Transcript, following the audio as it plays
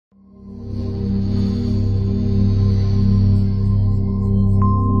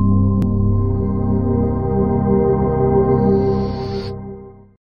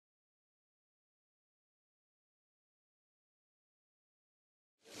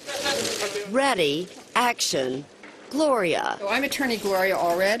Ready, action, Gloria. So I'm attorney Gloria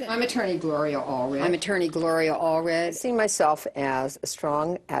Allred. I'm attorney Gloria Allred. I'm attorney Gloria Allred. I see myself as a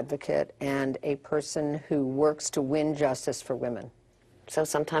strong advocate and a person who works to win justice for women. So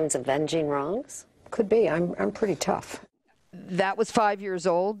sometimes avenging wrongs? Could be. I'm pretty tough. That was 5 years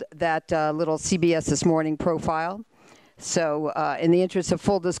old, that little CBS This Morning profile. So in the interest of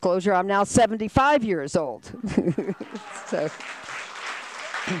full disclosure, I'm now 75 years old. So...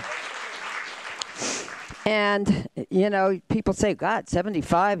 And, you know, people say, God,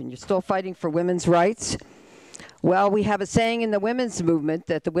 75 and you're still fighting for women's rights. Well, we have a saying in the women's movement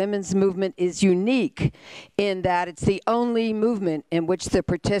that the women's movement is unique in that it's the only movement in which the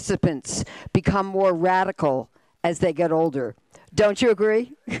participants become more radical as they get older. Don't you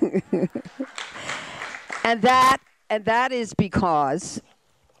agree? And that is because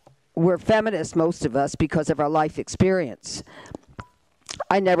we're feminists, most of us, because of our life experience.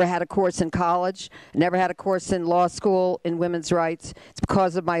 I never had a course in college, never had a course in law school in women's rights. It's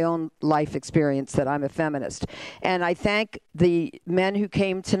because of my own life experience that I'm a feminist. And I thank the men who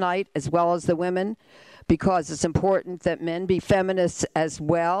came tonight as well as the women, because it's important that men be feminists as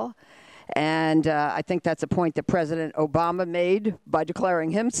well. And I think that's a point that President Obama made by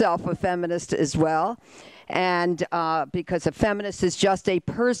declaring himself a feminist as well. And because a feminist is just a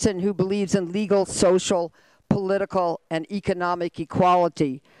person who believes in legal, social, political, and economic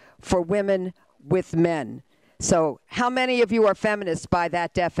equality for women with men. So how many of you are feminists by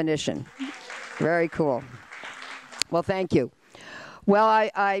that definition? Very cool. Well, thank you. Well,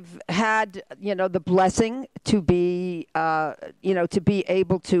 I've had, the blessing to be, to be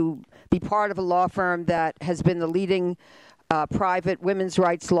able to be part of a law firm that has been the leading private women's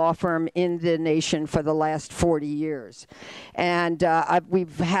rights law firm in the nation for the last 40 years. And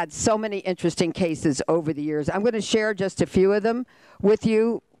we've had so many interesting cases over the years. I'm going to share just a few of them with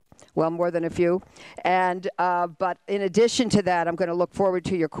you. Well, more than a few. And but in addition to that, I'm going to look forward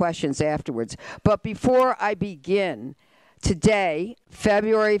to your questions afterwards. But before I begin, today,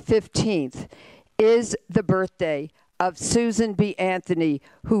 February 15th, is the birthday of Susan B. Anthony,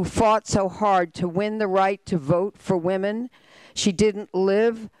 who fought so hard to win the right to vote for women. She didn't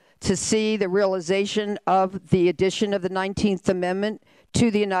live to see the realization of the addition of the 19th Amendment to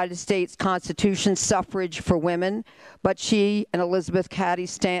the United States Constitution, suffrage for women, but she and Elizabeth Cady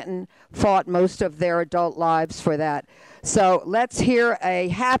Stanton fought most of their adult lives for that. So let's hear a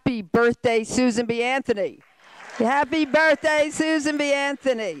happy birthday, Susan B. Anthony. Happy birthday, Susan B.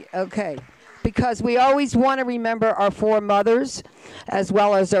 Anthony. Okay. Because we always want to remember our foremothers as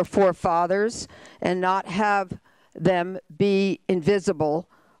well as our forefathers and not have them be invisible,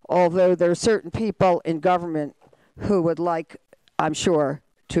 although there are certain people in government who would like, I'm sure,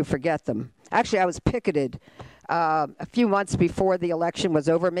 to forget them. Actually, I was picketed a few months before the election was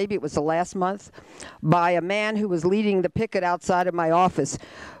over, maybe it was the last month, by a man who was leading the picket outside of my office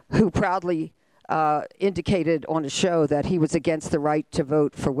who proudly indicated on a show that he was against the right to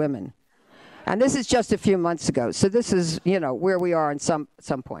vote for women. And this is just a few months ago. So this is, where we are in some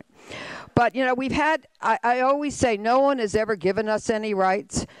point. But, we've had, I always say, no one has ever given us any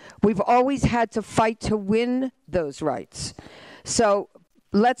rights. We've always had to fight to win those rights. So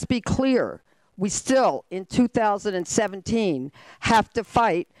let's be clear. We still, in 2017, have to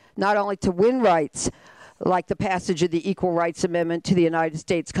fight not only to win rights, like the passage of the Equal Rights Amendment to the United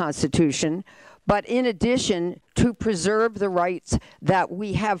States Constitution, but in addition, to preserve the rights that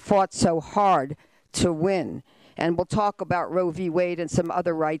we have fought so hard to win. And we'll talk about Roe v. Wade and some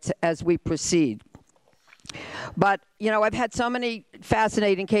other rights as we proceed. But, I've had so many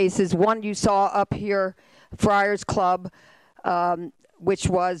fascinating cases. One you saw up here, Friars Club, which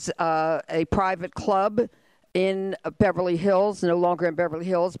was a private club in Beverly Hills, no longer in Beverly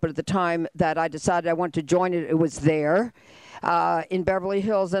Hills, but at the time that I decided I wanted to join it, it was there in Beverly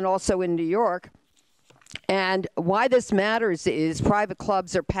Hills and also in New York. And why this matters is private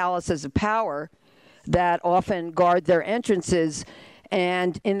clubs are palaces of power that often guard their entrances.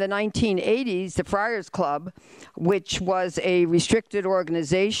 And in the 1980s, the Friars Club, which was a restricted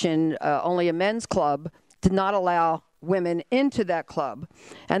organization, only a men's club, did not allow women into that club.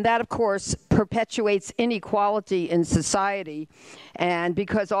 And that, of course, perpetuates inequality in society. And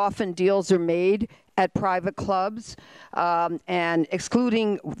because often deals are made at private clubs and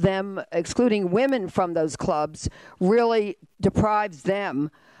excluding women from those clubs really deprives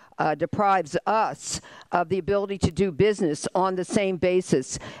us of the ability to do business on the same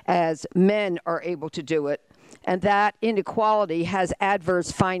basis as men are able to do it. And that inequality has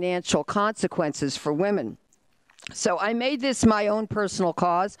adverse financial consequences for women. So I made this my own personal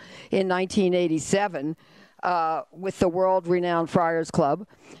cause in 1987 with the world-renowned Friars Club.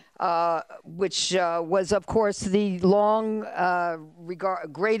 which was, of course, the long a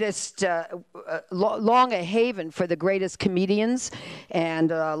haven for the greatest comedians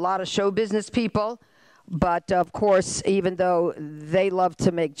and a lot of show business people. But, of course, even though they loved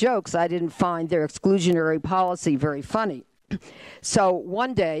to make jokes, I didn't find their exclusionary policy very funny. So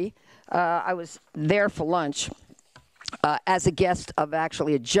one day, I was there for lunch as a guest of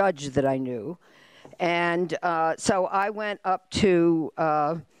actually a judge that I knew. And so I went up to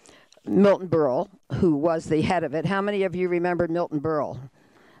Milton Berle, who was the head of it. How many of you remember Milton Berle?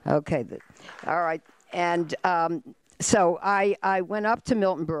 Okay. All right. And so I went up to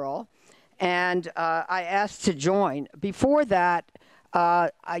Milton Berle, and I asked to join. Before that,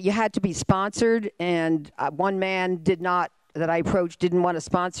 you had to be sponsored, and one man that I approached didn't want to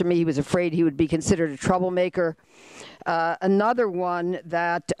sponsor me. He was afraid he would be considered a troublemaker. Another one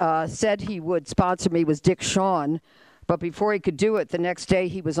that said he would sponsor me was Dick Shawn. But before he could do it, the next day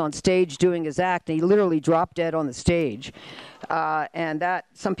he was on stage doing his act, and he literally dropped dead on the stage. And that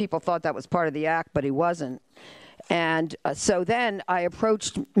some people thought that was part of the act, but he wasn't. And so then I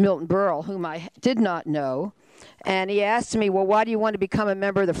approached Milton Berle, whom I did not know, and he asked me, well, why do you want to become a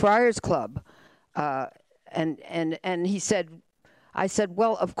member of the Friars Club? And he said, I said,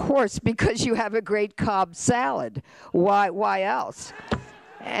 well, of course, because you have a great Cobb salad. Why else?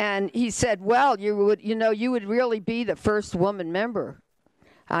 And he said, well, you would really be the first woman member.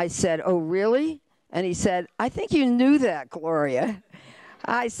 I said, oh, really? And he said, I think you knew that, Gloria.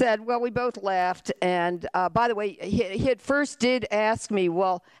 I said, well, we both laughed. And by the way, he at first did ask me,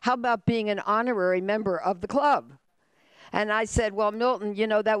 well, how about being an honorary member of the club? And I said, well, Milton,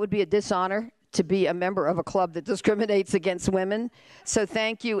 that would be a dishonor to be a member of a club that discriminates against women. So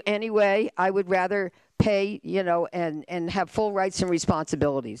thank you anyway. I would rather pay, and have full rights and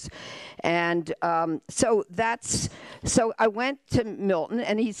responsibilities. And so I went to Milton,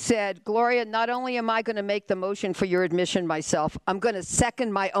 and he said, Gloria, not only am I going to make the motion for your admission myself, I'm going to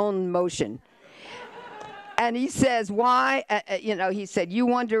second my own motion. And he says, why? He said, you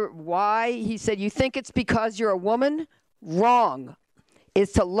wonder why? He said, you think it's because you're a woman? Wrong.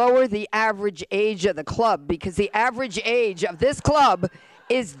 Is to lower the average age of the club, because the average age of this club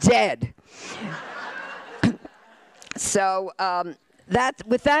is dead. So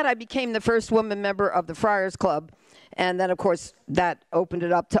with that, I became the first woman member of the Friars Club. And then, of course, that opened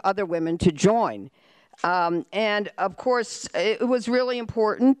it up to other women to join. And, of course, it was really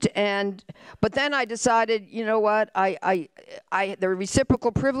important. But then I decided, you know what, there were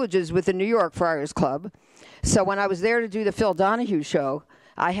reciprocal privileges with the New York Friars Club. So when I was there to do the Phil Donahue show,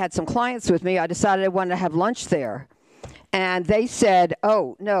 I had some clients with me. I decided I wanted to have lunch there. And they said,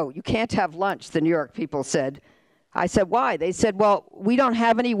 oh, no, you can't have lunch, the New York people said. I said, why? They said, well, we don't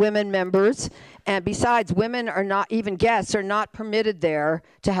have any women members. And besides, women are not, even guests, are not permitted there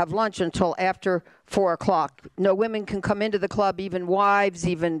to have lunch until after 4 o'clock. No women can come into the club, even wives,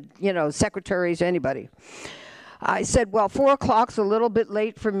 even, secretaries, anybody. I said, well, 4 o'clock's a little bit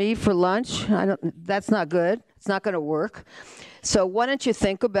late for me for lunch. That's not good. It's not going to work. So why don't you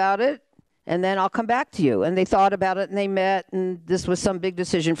think about it, and then I'll come back to you. And they thought about it, and they met, and this was some big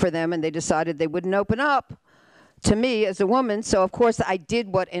decision for them, and they decided they wouldn't open up to me as a woman. So, of course, I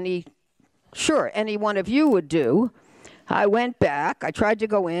did what any one of you would do. I went back. I tried to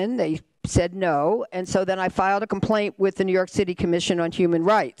go in. They said no. And so then I filed a complaint with the New York City Commission on Human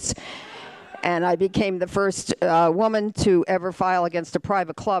Rights. And I became the first woman to ever file against a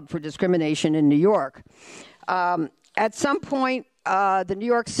private club for discrimination in New York. At some point,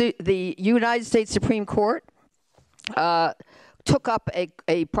 the United States Supreme Court took up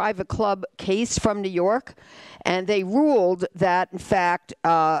a private club case from New York, and they ruled that, in fact,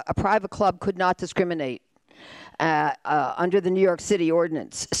 a private club could not discriminate under the New York City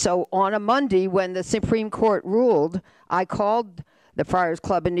ordinance. So on a Monday, when the Supreme Court ruled, I called the Friars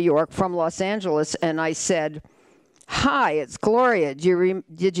Club in New York from Los Angeles, and I said, hi, it's Gloria.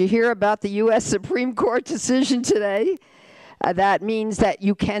 Did you hear about the U.S. Supreme Court decision today? That means that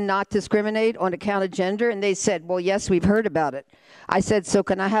you cannot discriminate on account of gender? And they said, well, yes, we've heard about it. I said, so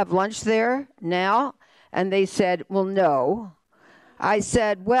can I have lunch there now? And they said, well, no. I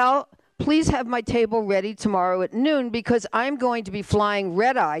said, well, please have my table ready tomorrow at noon, because I'm going to be flying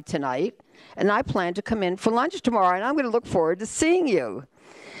red-eye tonight, and I plan to come in for lunch tomorrow, and I'm going to look forward to seeing you.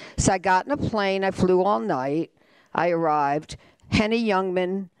 So I got in a plane. I flew all night. I arrived. Henny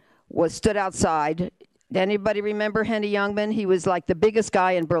Youngman stood outside. Anybody remember Henny Youngman? He was like the biggest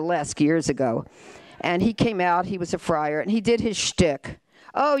guy in burlesque years ago. And he came out. He was a friar, and he did his shtick.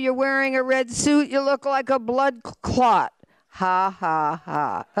 Oh, you're wearing a red suit. You look like a blood clot. Ha, ha,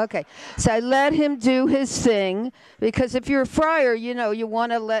 ha. Okay, so I let him do his thing, because if you're a friar, you know, you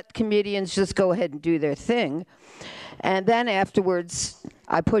want to let comedians just go ahead and do their thing. And then afterwards,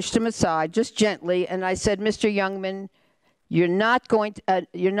 I pushed him aside, just gently, and I said, Mr. Youngman, you're not going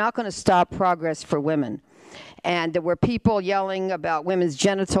to stop progress for women. And there were people yelling about women's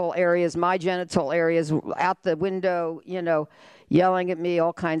genital areas, my genital areas, out the window, you know, yelling at me,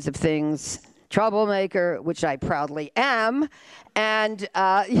 all kinds of things. Troublemaker, which I proudly am. And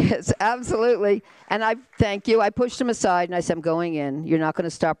yes, absolutely. And I thank you. I pushed him aside and I said, I'm going in. You're not going to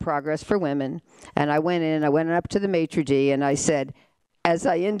stop progress for women. And I went in. I went up to the maitre d' and I said, as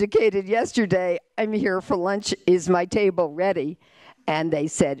I indicated yesterday, I'm here for lunch. Is my table ready? And they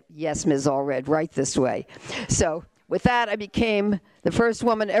said, yes, Ms. Allred, right this way. So with that, I became the first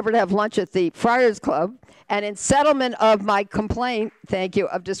woman ever to have lunch at the Friars Club. And in settlement of my complaint, thank you,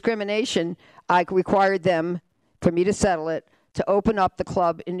 of discrimination, I required them, for me to settle it, to open up the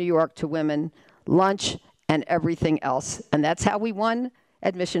club in New York to women, lunch, and everything else. And that's how we won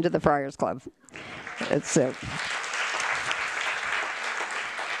admission to the Friars Club. That's it.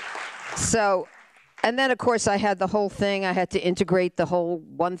 So, and then, of course, I had the whole thing. I had to integrate the whole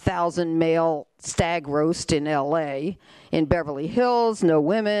 1,000 male stag roast in L.A., in Beverly Hills, no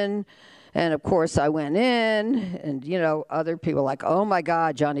women. And, of course, I went in, and, you know, other people like, oh, my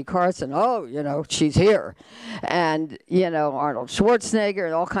God, Johnny Carson, oh, you know, she's here. And, you know, Arnold Schwarzenegger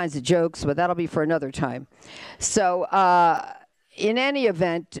and all kinds of jokes, but that'll be for another time. So in any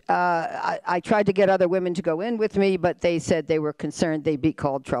event, I tried to get other women to go in with me, but they said they were concerned they'd be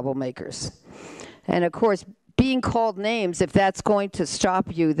called troublemakers. And, of course, being called names, if that's going to stop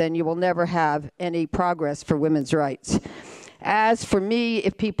you, then you will never have any progress for women's rights. As for me,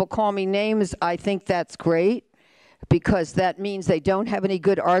 if people call me names, I think that's great, because that means they don't have any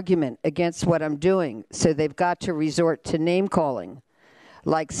good argument against what I'm doing. So they've got to resort to name calling,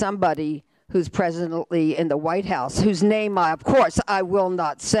 like somebody who's presently in the White House, whose name, of course, I will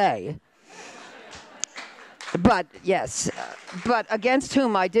not say. But yes, but against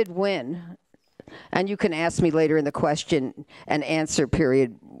whom I did win. And you can ask me later in the question and answer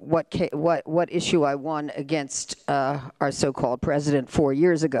period what issue I won against our so-called president 4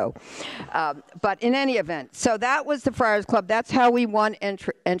 years ago. But in any event, so that was the Friars Club. That's how we won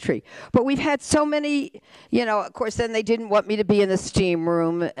entry. But we've had so many, you know, of course, then they didn't want me to be in the steam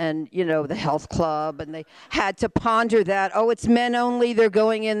room and, you know, the health club, and they had to ponder that. Oh, it's men only. They're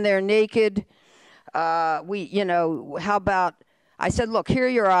going in there naked. You know, how about, I said, look, here are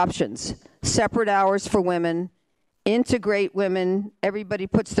your options. Separate hours for women, integrate women, everybody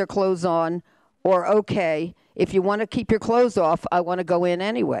puts their clothes on, or okay, if you want to keep your clothes off, I want to go in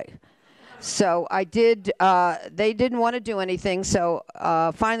anyway. So I did, they didn't want to do anything, so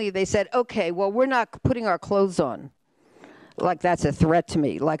finally they said, okay, well, we're not putting our clothes on. Like that's a threat to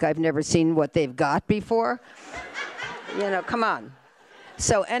me, like I've never seen what they've got before. You know, come on.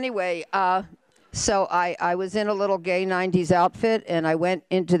 So anyway, so I was in a little gay 90s outfit, and I went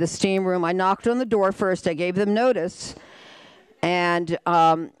into the steam room. I knocked on the door first. I gave them notice. And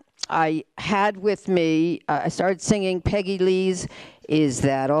I had with me, I started singing Peggy Lee's, Is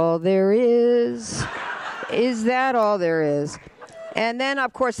That All There Is? Is That All There Is? And then,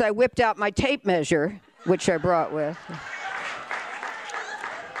 of course, I whipped out my tape measure, which I brought with.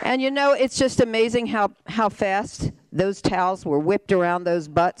 And, you know, it's just amazing how fast those towels were whipped around those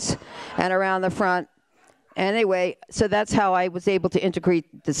butts and around the front. Anyway, so that's how I was able to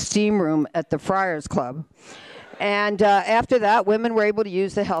integrate the steam room at the Friars Club. And after that, women were able to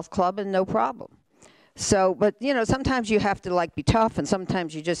use the health club and no problem. So, but, you know, sometimes you have to, like, be tough, and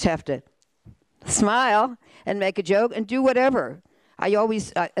sometimes you just have to smile and make a joke and do whatever. I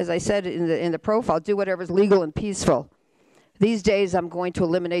always, as I said in the profile, do whatever's legal and peaceful. These days, I'm going to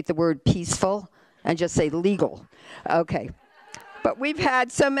eliminate the word peaceful and just say legal. Okay. But we've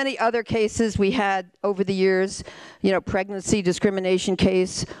had so many other cases we had over the years, you know, pregnancy discrimination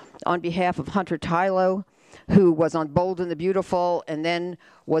case on behalf of Hunter Tylo, who was on Bold and the Beautiful and then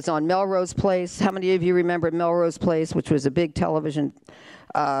was on Melrose Place. How many of you remember Melrose Place, which was a big television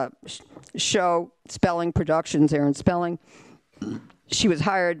show, Spelling Productions, Aaron Spelling? She was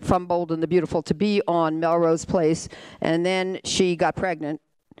hired from Bold and the Beautiful to be on Melrose Place, and then she got pregnant.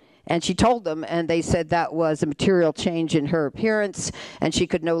 And she told them, and they said that was a material change in her appearance, and she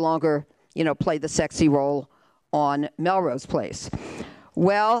could no longer, you know, play the sexy role on Melrose Place.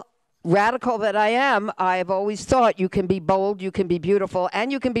 Well, radical that I am, I've always thought you can be bold, you can be beautiful,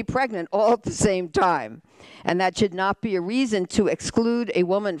 and you can be pregnant all at the same time. And that should not be a reason to exclude a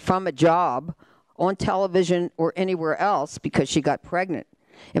woman from a job on television or anywhere else because she got pregnant.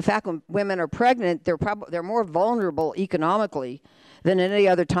 In fact, when women are pregnant, they're more vulnerable economically than at any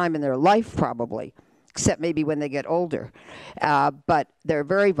other time in their life, probably, except maybe when they get older. But they're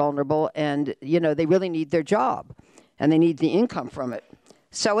very vulnerable, and they really need their job, and they need the income from it.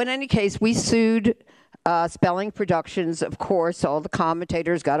 So in any case, we sued Spelling Productions. Of course, all the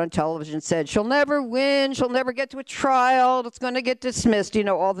commentators got on television and said, she'll never win, she'll never get to a trial, it's going to get dismissed,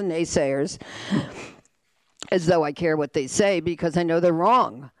 all the naysayers. As though I care what they say, because I know they're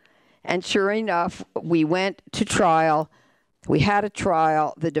wrong. And sure enough, we went to trial. We had a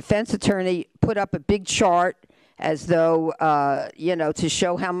trial. The defense attorney put up a big chart as though, to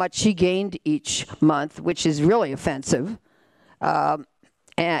show how much she gained each month, which is really offensive.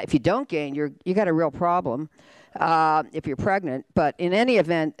 And if you don't gain, you got a real problem if you're pregnant. But in any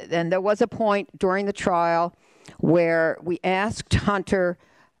event, then there was a point during the trial where we asked Hunter,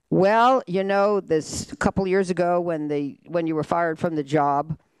 well, this a couple years ago when you were fired from the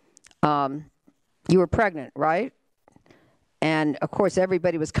job, you were pregnant, right? And, of course,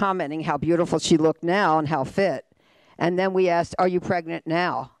 everybody was commenting how beautiful she looked now and how fit. And then we asked, are you pregnant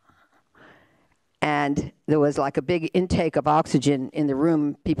now? And there was like a big intake of oxygen in the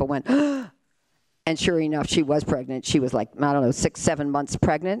room. People went, and sure enough, she was pregnant. She was 6, 7 months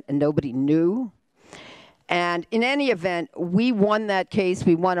pregnant, and nobody knew. And in any event, we won that case.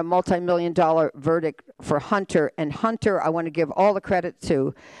 We won a multi-million-dollar verdict for Hunter. And Hunter, I want to give all the credit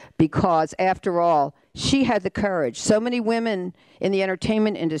to, because after all, she had the courage. So many women in the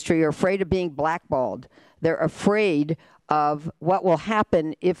entertainment industry are afraid of being blackballed. They're afraid of what will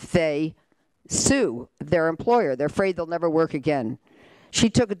happen if they sue their employer. They're afraid they'll never work again. She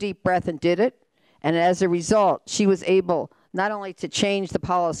took a deep breath and did it. And as a result, she was able not only to change the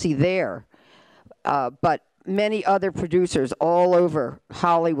policy there, but many other producers all over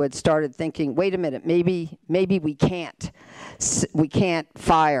Hollywood started thinking, wait a minute, maybe we can't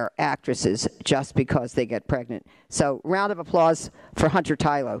fire actresses just because they get pregnant. So round of applause for Hunter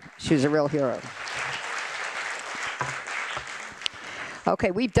Tylo. She was a real hero.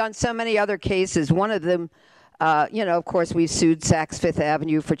 Okay, we've done so many other cases. One of them, of course, we've sued Saks Fifth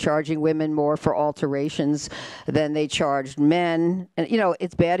Avenue for charging women more for alterations than they charged men. And,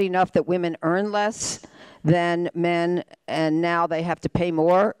 it's bad enough that women earn less than men, and now they have to pay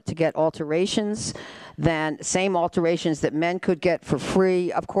more to get alterations than same alterations that men could get for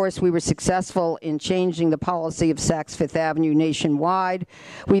free. Of course, we were successful in changing the policy of Saks Fifth Avenue nationwide.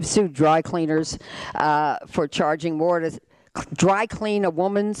 We've sued dry cleaners for charging more to dry clean a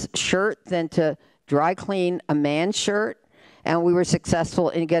woman's shirt than to dry clean a man's shirt, and we were successful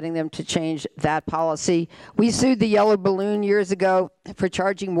in getting them to change that policy. We sued the Yellow Balloon years ago for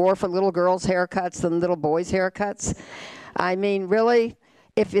charging more for little girls' haircuts than little boys' haircuts. I mean, really,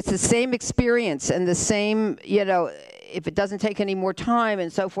 if it's the same experience and the same, if it doesn't take any more time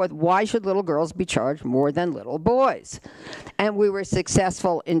and so forth, why should little girls be charged more than little boys? And we were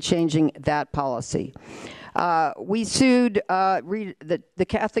successful in changing that policy. We sued the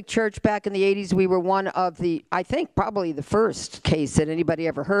Catholic Church back in the 80s. We were one of the, I think, probably the first case that anybody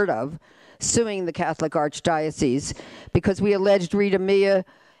ever heard of, suing the Catholic Archdiocese because we alleged Rita Mia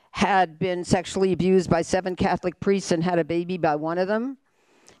had been sexually abused by 7 Catholic priests and had a baby by one of them.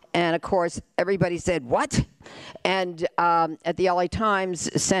 And, of course, everybody said, what? And at the LA Times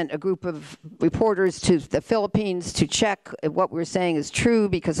sent a group of reporters to the Philippines to check if what we were saying is true,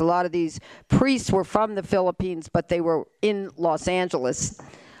 because a lot of these priests were from the Philippines, but they were in Los Angeles,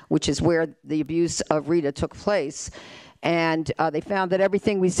 which is where the abuse of Rita took place. And they found that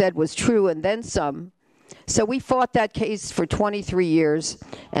everything we said was true and then some. So we fought that case for 23 years,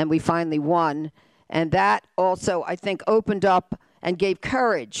 and we finally won. And that also, I think, opened up and gave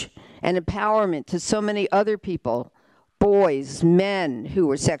courage and empowerment to so many other people, boys, men who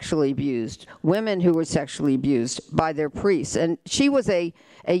were sexually abused, women who were sexually abused by their priests. And she was a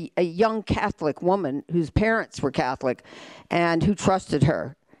young Catholic woman whose parents were Catholic and who trusted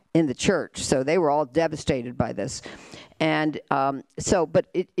her in the church. So they were all devastated by this. And but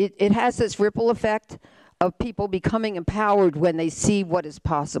it has this ripple effect of people becoming empowered when they see what is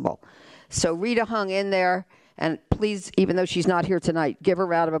possible. So Rita hung in there. And please, even though she's not here tonight, give a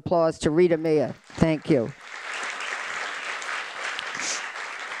round of applause to Rita Mia. Thank you.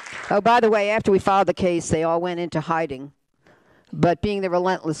 Oh, by the way, after we filed the case, they all went into hiding. But being the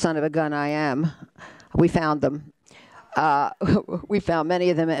relentless son of a gun I am, we found them. We found many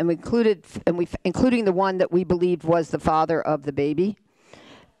of them, and including the one that we believed was the father of the baby.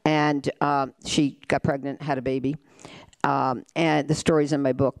 And she got pregnant, had a baby. And the story's in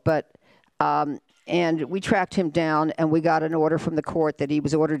my book. And we tracked him down, and we got an order from the court that he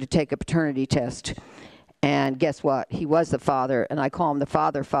was ordered to take a paternity test. And guess what? He was the father, and I call him the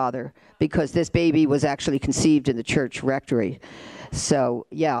father because this baby was actually conceived in the church rectory. So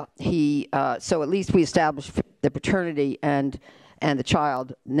yeah, so at least we established the paternity, and the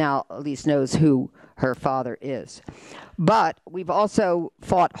child now at least knows who her father is. But we've also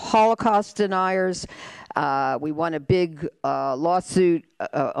fought Holocaust deniers. We won a big lawsuit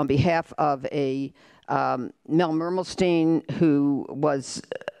on behalf of a Mel Mermelstein, who was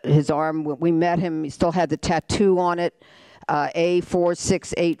his arm. When we met him, he still had the tattoo on it,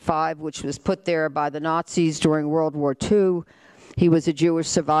 A4685, which was put there by the Nazis during World War II. He was a Jewish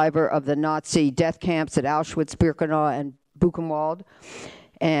survivor of the Nazi death camps at Auschwitz, Birkenau, and Buchenwald.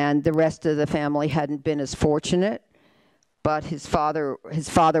 And the rest of the family hadn't been as fortunate. But his father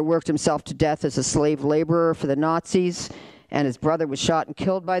worked himself to death as a slave laborer for the Nazis, and his brother was shot and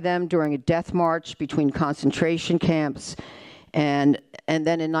killed by them during a death march between concentration camps. And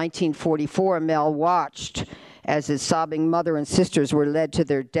then in 1944, Mel watched as his sobbing mother and sisters were led to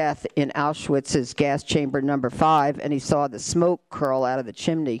their death in Auschwitz's gas chamber number 5, and he saw the smoke curl out of the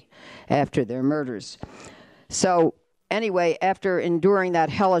chimney after their murders. So anyway, after enduring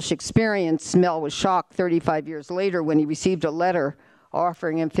that hellish experience, Mel was shocked 35 years later when he received a letter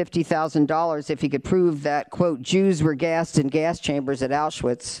offering him $50,000 if he could prove that, quote, Jews were gassed in gas chambers at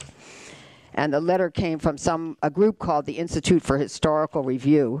Auschwitz. And the letter came from a group called the Institute for Historical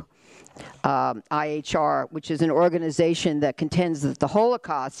Review, IHR, which is an organization that contends that the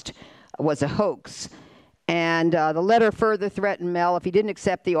Holocaust was a hoax. And the letter further threatened Mel if he didn't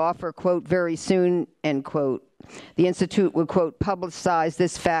accept the offer, quote, very soon, end quote. The Institute would, quote, publicize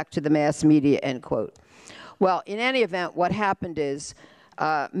this fact to the mass media, end quote. Well, in any event, what happened is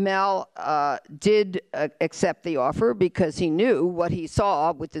Mel did accept the offer because he knew what he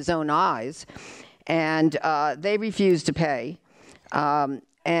saw with his own eyes, and they refused to pay. That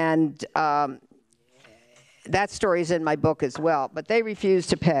story is in my book as well, but they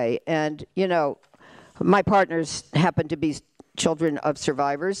refused to pay. And, you know, my partners happen to be children of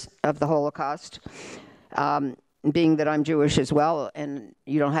survivors of the Holocaust, being that I'm Jewish as well, and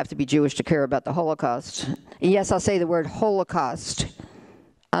you don't have to be Jewish to care about the Holocaust. And yes, I'll say the word Holocaust,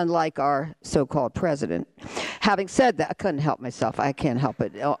 unlike our so-called president. Having said that, I couldn't help myself. I can't help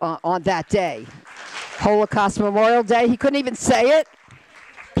it. On that day, Holocaust Memorial Day, he couldn't even say it.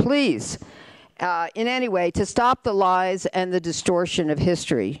 Please. In any way, to stop the lies and the distortion of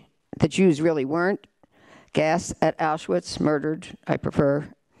history, the Jews really weren't gassed at Auschwitz, murdered, I prefer.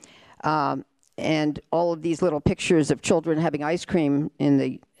 And all of these little pictures of children having ice cream in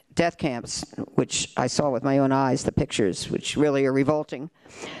the death camps, which I saw with my own eyes, the pictures, which really are revolting.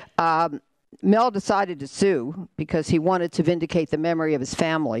 Mel decided to sue because he wanted to vindicate the memory of his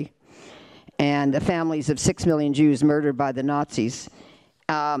family and the families of 6 million Jews murdered by the Nazis.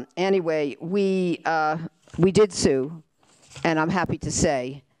 Anyway, we did sue, and I'm happy to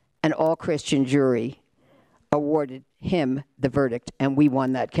say an all-Christian jury awarded him the verdict, and we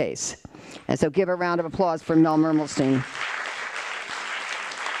won that case. And so give a round of applause for Mel Mermelstein.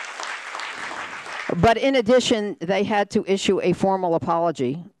 But in addition, they had to issue a formal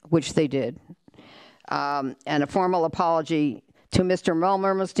apology, which they did, and a formal apology to Mr. Mel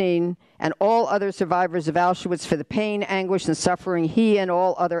Mermelstein and all other survivors of Auschwitz for the pain, anguish, and suffering he and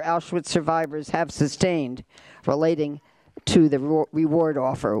all other Auschwitz survivors have sustained relating to the reward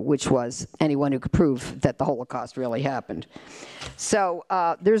offer, which was anyone who could prove that the Holocaust really happened. So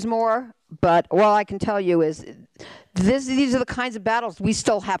there's more, but all I can tell you is these are the kinds of battles we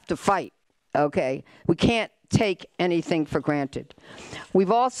still have to fight, okay? We can't take anything for granted.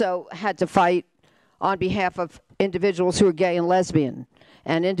 We've also had to fight on behalf of individuals who are gay and lesbian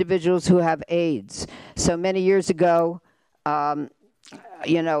and individuals who have AIDS. So many years ago,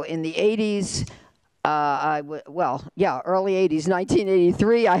 you know, in the 80s, early 80s,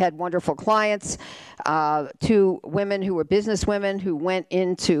 1983, I had wonderful clients, 2 women who were business women who went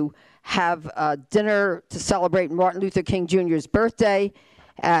in to have dinner to celebrate Martin Luther King Jr.'s birthday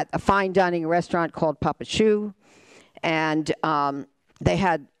at a fine dining restaurant called Papa Shoe. And they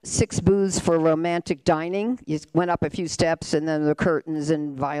had 6 booths for romantic dining. You went up a few steps, and then the curtains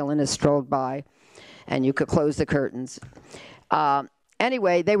and violinists strolled by, and you could close the curtains.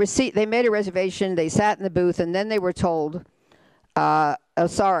 Anyway, they made a reservation, they sat in the booth, and then they were told, oh,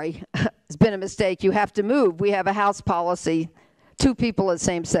 sorry, it's been a mistake, you have to move. We have a house policy. 2 people of the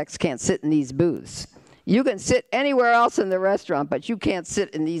same sex can't sit in these booths. You can sit anywhere else in the restaurant, but you can't sit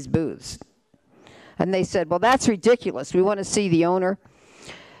in these booths. And they said, well, that's ridiculous. We want to see the owner.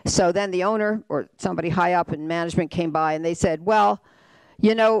 So then the owner or somebody high up in management came by, and they said, well,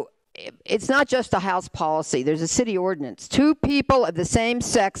 you know, it's not just a house policy. There's a city ordinance. 2 people of the same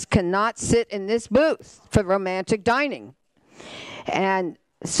sex cannot sit in this booth for romantic dining. And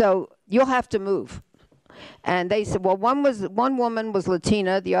so you'll have to move. And they said, well, one woman was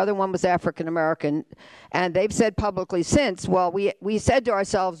Latina, the other one was African American. And they've said publicly since, well, we said to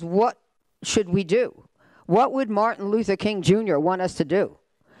ourselves, what should we do? What would Martin Luther King Jr. want us to do?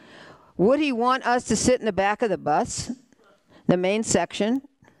 Would he want us to sit in the back of the bus, the main section,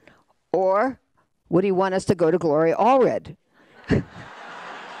 or would he want us to go to Gloria Allred?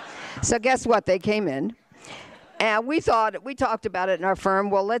 So guess what? They came in. And we talked about it in our firm.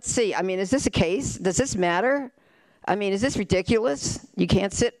 Well, let's see. I mean, is this a case? Does this matter? I mean, is this ridiculous? You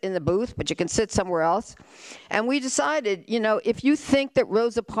can't sit in the booth, but you can sit somewhere else. And we decided, you know, if you think that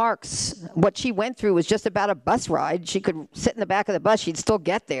Rosa Parks, what she went through was just about a bus ride, she could sit in the back of the bus, she'd still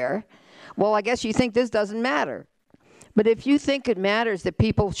get there. Well, I guess you think this doesn't matter. But if you think it matters that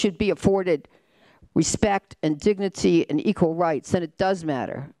people should be afforded respect and dignity and equal rights, then it does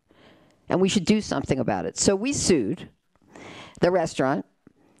matter. And we should do something about it. So we sued the restaurant,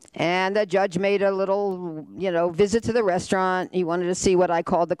 and the judge made a little, you know, visit to the restaurant. He wanted to see what I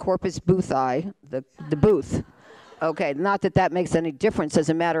called the corpus boothi, the booth. Okay, not that that makes any difference as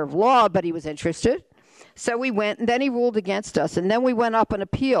a matter of law, but he was interested. So we went, and then he ruled against us. And then we went up an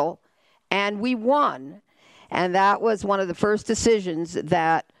appeal, and we won. And that was one of the first decisions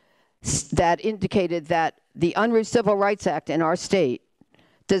that indicated that the Unruh Civil Rights Act in our state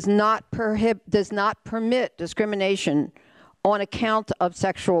does not permit discrimination on account of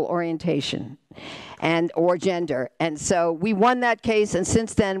sexual orientation or gender. And so we won that case, and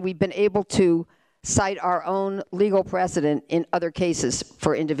since then we've been able to cite our own legal precedent in other cases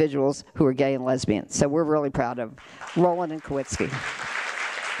for individuals who are gay and lesbian. So we're really proud of Roland and Kowitsky,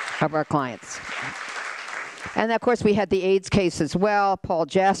 of our clients. And of course we had the AIDS case as well, Paul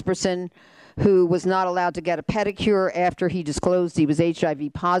Jasperson, who was not allowed to get a pedicure after he disclosed he was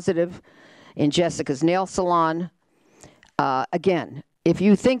HIV positive in Jessica's nail salon. Again, if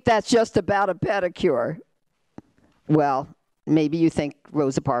you think that's just about a pedicure, well, maybe you think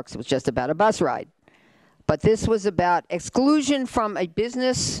Rosa Parks was just about a bus ride. But this was about exclusion from a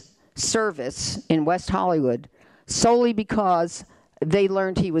business service in West Hollywood solely because they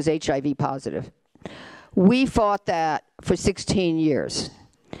learned he was HIV positive. We fought that for 16 years.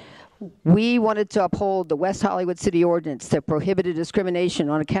 We wanted to uphold the West Hollywood City Ordinance that prohibited discrimination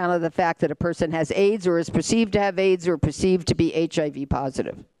on account of the fact that a person has AIDS or is perceived to have AIDS or perceived to be HIV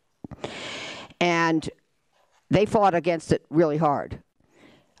positive. And they fought against it really hard.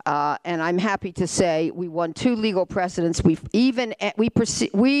 And I'm happy to say we won 2 legal precedents. We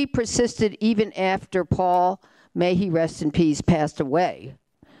persisted even after Paul, may he rest in peace, passed away.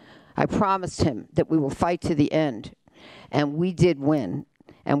 I promised him that we will fight to the end. And we did win.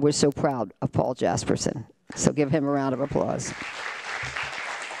 And we're so proud of Paul Jasperson. So give him a round of applause.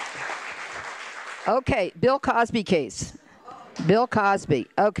 Okay, Bill Cosby case. Bill Cosby.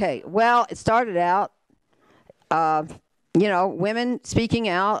 Okay, well, it started out, you know, women speaking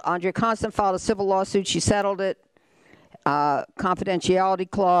out. Andrea Constant filed a civil lawsuit. She settled it, confidentiality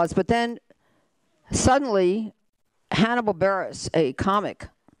clause. But then suddenly, Hannibal Buress, a comic,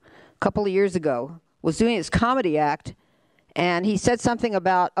 a couple of years ago, was doing his comedy act, and he said something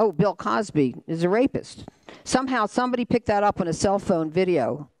about, oh, Bill Cosby is a rapist. Somehow somebody picked that up on a cell phone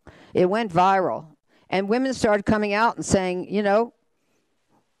video. It went viral. And women started coming out and saying, you know,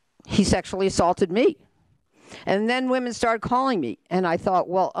 he sexually assaulted me. And then women started calling me. And I thought,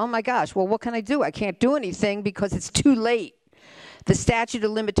 well, oh my gosh, well, what can I do? I can't do anything because it's too late. The statute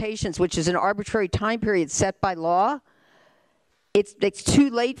of limitations, which is an arbitrary time period set by law, it's too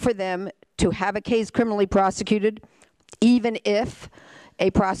late for them to have a case criminally prosecuted, even if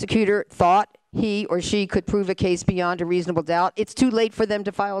a prosecutor thought he or she could prove a case beyond a reasonable doubt. It's too late for them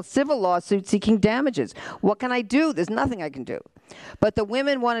to file a civil lawsuit seeking damages. What can I do? There's nothing I can do. But the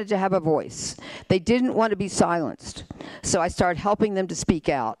women wanted to have a voice. They didn't want to be silenced. So I started helping them to speak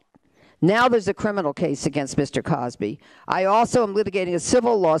out. Now there's a criminal case against Mr. Cosby. I also am litigating a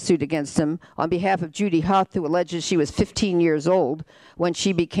civil lawsuit against him on behalf of Judy Huth, who alleges she was 15 years old when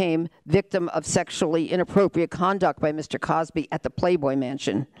she became victim of sexually inappropriate conduct by Mr. Cosby at the Playboy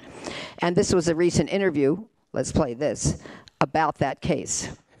Mansion. And this was a recent interview, let's play this, about that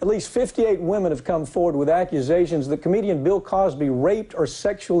case. At least 58 women have come forward with accusations that comedian Bill Cosby raped or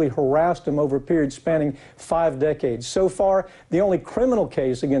sexually harassed him over a period spanning 5 decades. So far, the only criminal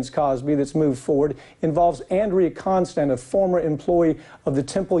case against Cosby that's moved forward involves Andrea Constant, a former employee of the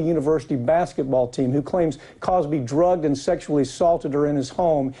Temple University basketball team, who claims Cosby drugged and sexually assaulted her in his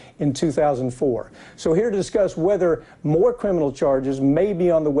home in 2004. So here to discuss whether more criminal charges may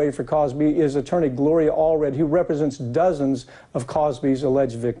be on the way for Cosby is attorney Gloria Allred, who represents dozens of Cosby's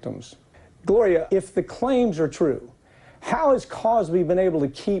alleged victims. Gloria, if the claims are true, how has Cosby been able to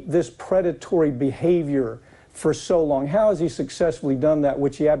keep this predatory behavior for so long? How has he successfully done that,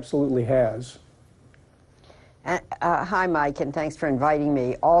 which he absolutely has? Hi, Mike, and thanks for inviting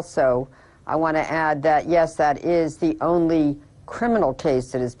me. Also, I want to add that, yes, that is the only criminal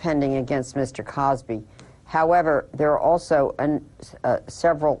case that is pending against Mr. Cosby. However, there are also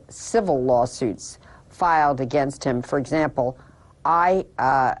several civil lawsuits filed against him. For example, I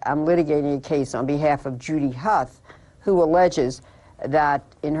am litigating a case on behalf of Judy Huth, who alleges that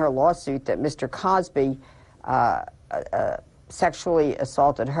in her lawsuit that Mr. Cosby sexually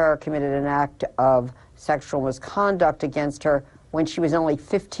assaulted her, committed an act of sexual misconduct against her when she was only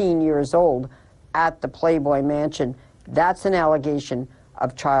 15 years old at the Playboy Mansion. That's an allegation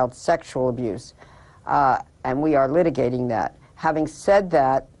of child sexual abuse, and we are litigating that. Having said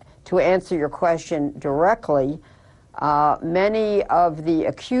that, to answer your question directly, many of the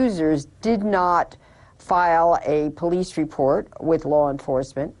accusers did not file a police report with law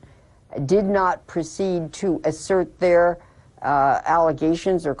enforcement, did not proceed to assert their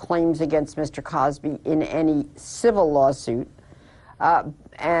allegations or claims against Mr. Cosby in any civil lawsuit.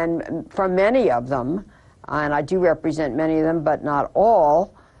 And for many of them, and I do represent many of them, but not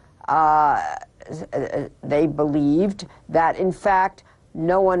all, they believed that, in fact,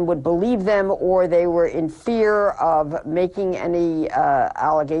 no one would believe them, or they were in fear of making any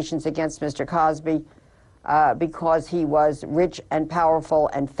allegations against Mr. Cosby because he was rich and powerful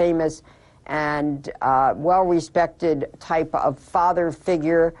and famous and well-respected type of father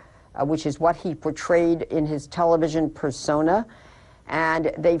figure, which is what he portrayed in his television persona.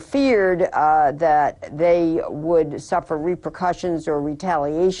 And they feared that they would suffer repercussions or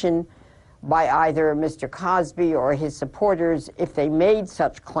retaliation by either Mr. Cosby or his supporters if they made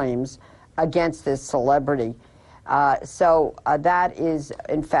such claims against this celebrity. So that is,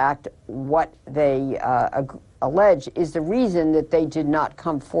 in fact, what they allege is the reason that they did not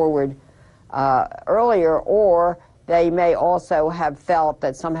come forward earlier, or they may also have felt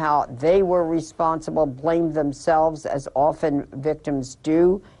that somehow they were responsible, blamed themselves, as often victims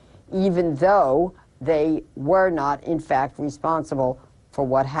do, even though they were not, in fact, responsible for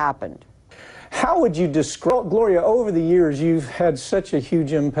what happened. How would you describe, Gloria, over the years you've had such a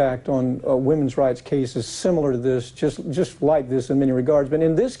huge impact on women's rights cases similar to this, just like this in many regards, but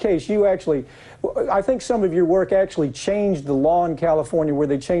in this case you actually, I think some of your work actually changed the law in California, where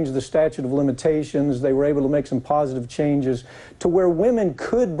they changed the statute of limitations. They were able to make some positive changes to where women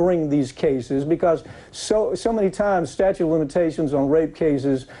could bring these cases, because so many times statute of limitations on rape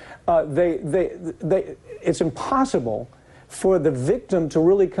cases, it's impossible for the victim to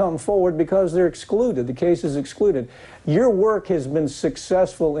really come forward because they're excluded. The case is excluded. Your work has been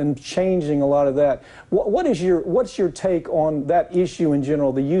successful in changing a lot of that. What's your take on that issue in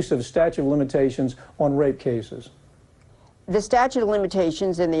general, the use of statute of limitations on rape cases? The statute of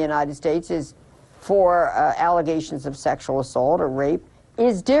limitations in the United States is for allegations of sexual assault or rape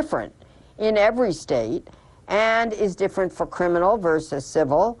is different in every state, and is different for criminal versus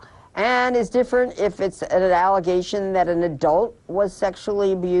civil, and is different if it's an allegation that an adult was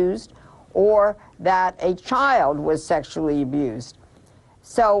sexually abused or that a child was sexually abused.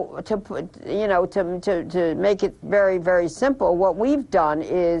 So to make it very, very simple, what we've done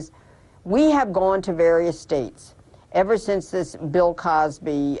is we have gone to various states ever since this Bill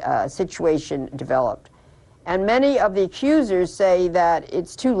Cosby situation developed. And many of the accusers say that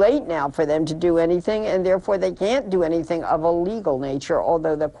it's too late now for them to do anything, and therefore they can't do anything of a legal nature,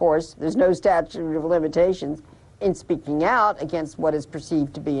 although, of course, there's no statute of limitations in speaking out against what is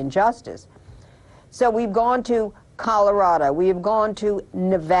perceived to be injustice. So we've gone to Colorado, we have gone to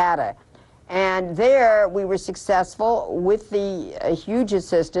Nevada, and there we were successful with the huge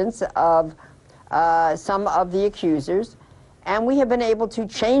assistance of some of the accusers, and we have been able to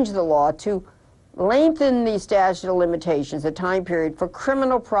change the law to lengthen the statute of limitations, the time period for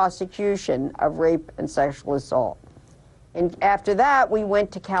criminal prosecution of rape and sexual assault. And after that, we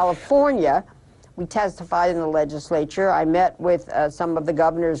went to California. We testified in the legislature. I met with some of the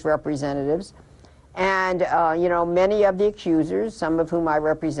governor's representatives. And, many of the accusers, some of whom I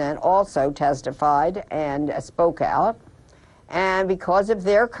represent, also testified and spoke out. And because of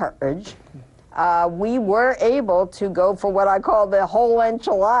their courage, we were able to go for what I call the whole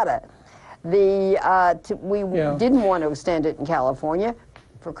enchilada. We didn't want to extend it in California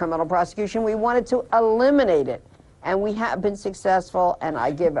for criminal prosecution. We wanted to eliminate it. And we have been successful, and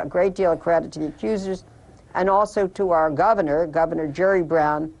I give a great deal of credit to the accusers and also to our governor, Governor Jerry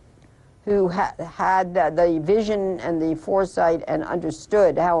Brown, who had the vision and the foresight and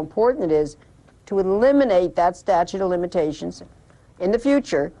understood how important it is to eliminate that statute of limitations in the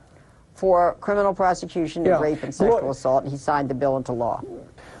future for criminal prosecution of rape and sexual assault. And he signed the bill into law.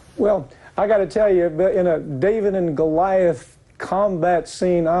 Well, I got to tell you, in a David and Goliath combat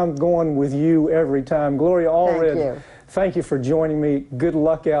scene, I'm going with you every time. Gloria Allred, thank you for joining me. Good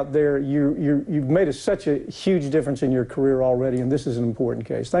luck out there. You've made such a huge difference in your career already, and this is an important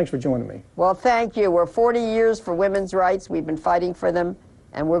case. Thanks for joining me. Well, thank you. We're 40 years for women's rights. We've been fighting for them,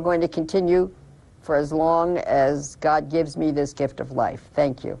 and we're going to continue for as long as God gives me this gift of life.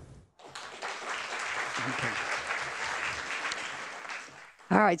 Thank you. Okay.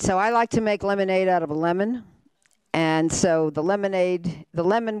 All right, so I like to make lemonade out of a lemon. And so the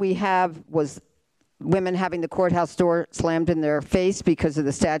lemon we have was women having the courthouse door slammed in their face because of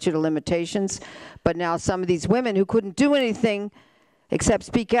the statute of limitations. But now some of these women who couldn't do anything except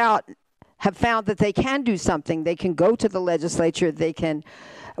speak out have found that they can do something. They can go to the legislature. They can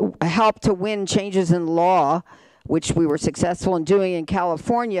help to win changes in law, which we were successful in doing in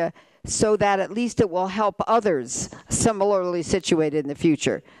California, so that at least it will help others similarly situated in the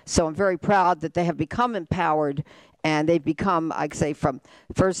future. So I'm very proud that they have become empowered, and they've become, I'd say, from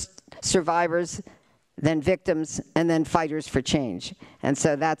first survivors, then victims, and then fighters for change. And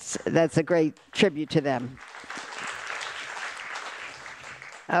so that's a great tribute to them.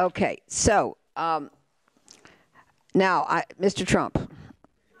 Okay, so now, Mr. Trump,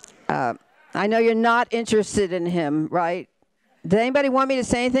 I know you're not interested in him, right? Did anybody want me to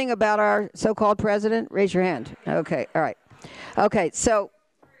say anything about our so-called president? Raise your hand. Okay, all right. Okay, so,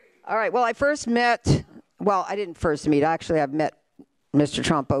 all right, well, I didn't first meet. Actually, I've met Mr.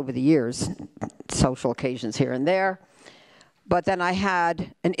 Trump over the years, social occasions here and there. But then I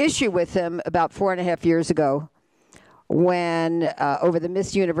had an issue with him about 4.5 years ago when, over the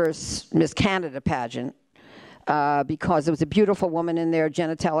Miss Universe, Miss Canada pageant, because there was a beautiful woman in there,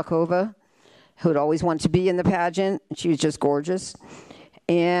 Jenna Talikova, who'd always wanted to be in the pageant. She was just gorgeous.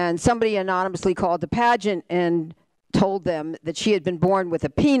 And somebody anonymously called the pageant and told them that she had been born with a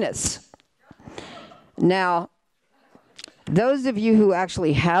penis. Now, those of you who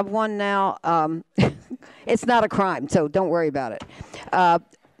actually have one now, it's not a crime, so don't worry about it.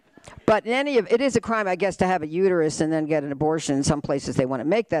 But it is a crime, I guess, to have a uterus and then get an abortion. In some places they want to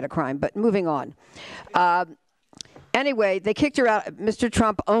make that a crime, but moving on. Anyway, they kicked her out. Mr.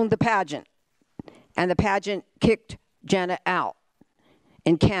 Trump owned the pageant. And the pageant kicked Jenna out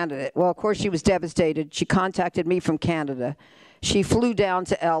in Canada. Well, of course, she was devastated. She contacted me from Canada. She flew down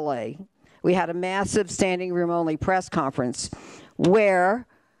to L.A. We had a massive standing room only press conference where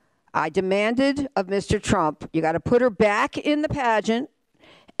I demanded of Mr. Trump, you got to put her back in the pageant,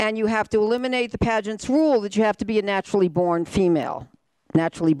 and you have to eliminate the pageant's rule that you have to be a naturally born female,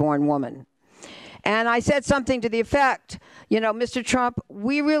 naturally born woman. And I said something to the effect, Mr. Trump,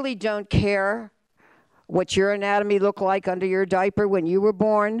 we really don't care what your anatomy looked like under your diaper when you were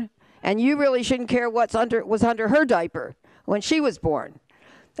born, and you really shouldn't care what was under her diaper when she was born.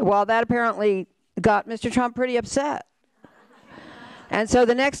 Well, that apparently got Mr. Trump pretty upset. And so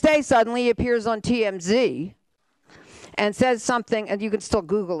the next day, suddenly, he appears on TMZ and says something, and you can still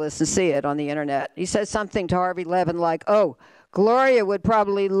Google this and see it on the internet. He says something to Harvey Levin like, oh, Gloria would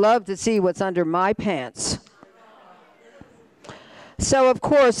probably love to see what's under my pants. So, of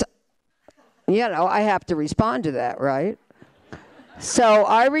course, I have to respond to that, right? So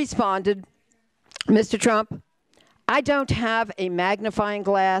I responded, Mr. Trump, I don't have a magnifying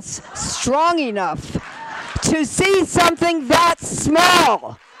glass strong enough to see something that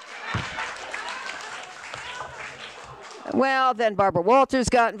small. Well, then Barbara Walters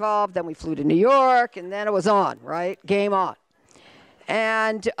got involved, then we flew to New York, and then it was on, right? Game on.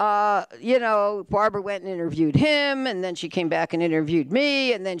 And, Barbara went and interviewed him, and then she came back and interviewed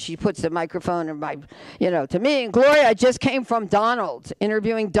me, and then she puts the microphone in to me. And Gloria, I just came from Donald,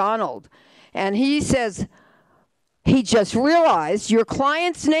 interviewing Donald. And he says, he just realized your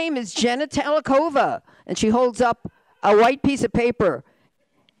client's name is Jenna Talikova. And she holds up a white piece of paper,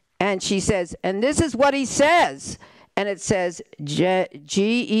 and she says, and this is what he says. And it says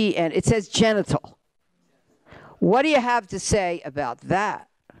G-E-N. It says genital. What do you have to say about that?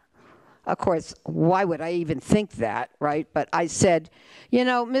 Of course, why would I even think that, right? But I said,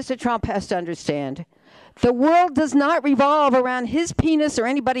 Mr. Trump has to understand The world does not revolve around his penis or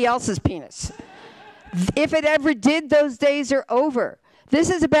anybody else's penis. If it ever did, those days are over. This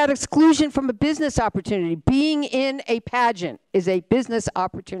is about exclusion from a business opportunity. Being in a pageant is a business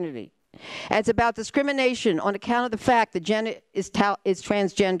opportunity. And it's about discrimination on account of the fact that Jenna is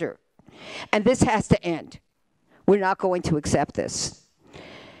transgender. And this has to end. We're not going to accept this.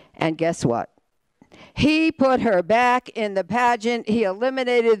 And guess what? He put her back in the pageant. He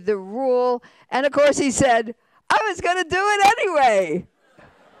eliminated the rule. And of course he said, I was going to do it anyway.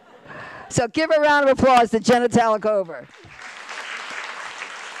 So give a round of applause to Jenna Talakover.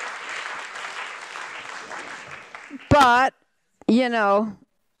 But, you know,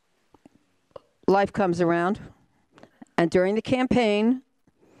 life comes around. And during the campaign,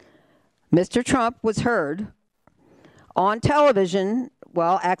 Mr. Trump was heard on television,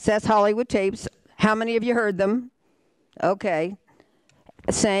 well, Access Hollywood tapes. How many of you heard them? Okay.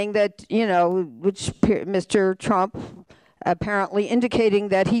 Saying that, you know, which Mr. Trump apparently indicating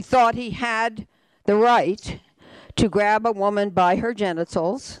that he thought he had the right to grab a woman by her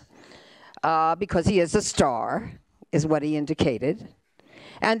genitals because he is a star, is what he indicated.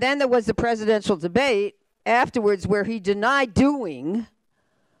 And then there was the presidential debate afterwards where he denied doing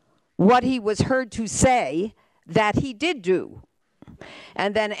what he was heard to say that he did do.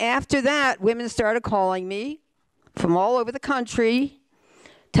 And then after that, women started calling me from all over the country,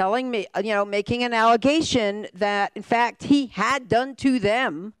 telling me, you know, making an allegation that, in fact, he had done to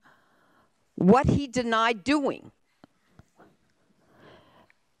them what he denied doing.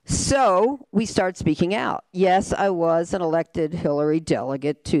 So we start speaking out. Yes, I was an elected Hillary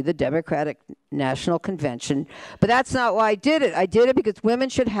delegate to the Democratic National Convention, but that's not why I did it. I did it because women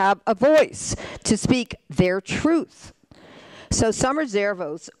should have a voice to speak their truth. So Summer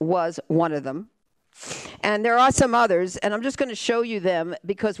Zervos was one of them. And there are some others, and I'm just going to show you them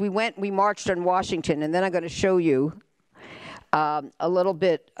because we marched in Washington, and then I'm going to show you a little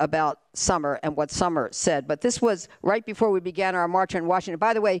bit about Summer and what Summer said. But this was right before we began our march in Washington.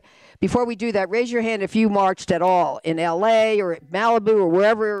 By the way, before we do that, raise your hand if you marched at all in L.A. or Malibu or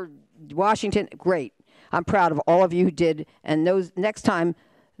wherever, Washington. Great. I'm proud of all of you who did. And those next time,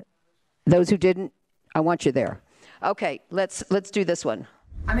 those who didn't, I want you there. Okay, let's do this one.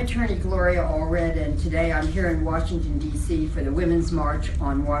 I'm attorney Gloria Allred, and today I'm here in Washington, D.C. for the Women's March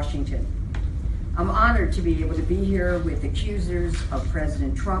on Washington. I'm honored to be able to be here with accusers of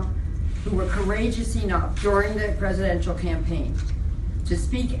President Trump who were courageous enough during the presidential campaign to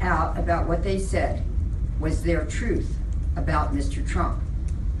speak out about what they said was their truth about Mr. Trump.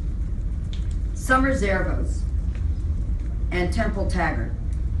 Summer Zervos and Temple Taggart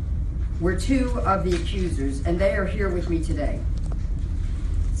were two of the accusers, and they are here with me today.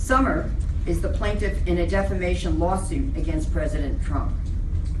 Summer is the plaintiff in a defamation lawsuit against President Trump.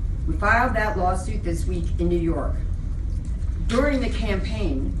 We filed that lawsuit this week in New York. During the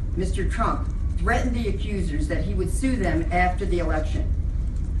campaign, Mr. Trump threatened the accusers that he would sue them after the election.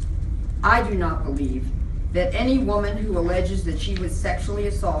 I do not believe that any woman who alleges that she was sexually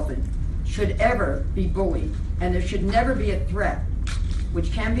assaulted should ever be bullied, and there should never be a threat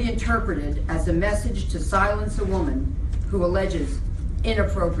which can be interpreted as a message to silence a woman who alleges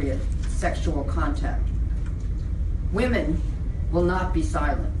inappropriate sexual contact. Women will not be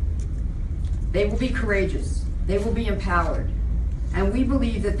silent. They will be courageous. They will be empowered. And we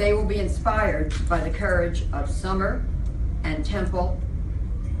believe that they will be inspired by the courage of Summer and Temple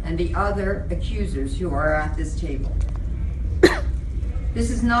and the other accusers who are at this table. This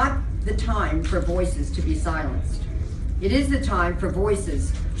is not the time for voices to be silenced. It is the time for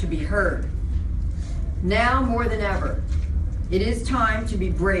voices to be heard. Now more than ever, it is time to be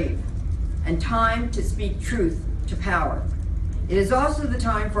brave and time to speak truth to power. It is also the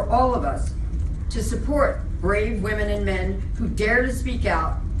time for all of us to support brave women and men who dare to speak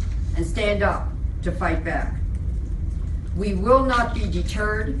out and stand up to fight back. We will not be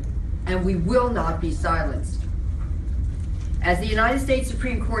deterred, and we will not be silenced. As the United States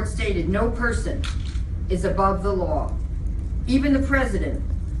Supreme Court stated, no person is above the law, even the President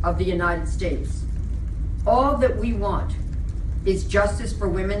of the United States. All that we want is justice for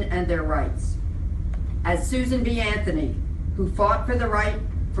women and their rights. As Susan B. Anthony, who fought for the right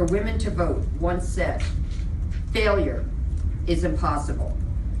for women to vote, once said, failure is impossible.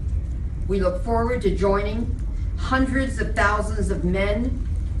 We look forward to joining hundreds of thousands of men,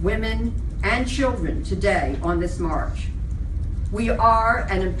 women, and children today on this march. We are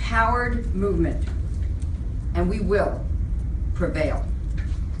an empowered movement, and we will prevail.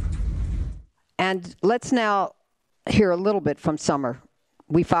 And let's now hear a little bit from Summer.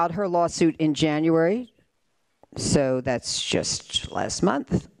 We filed her lawsuit in January, so that's just last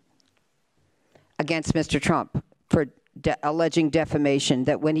month. against Mr. Trump for alleging defamation,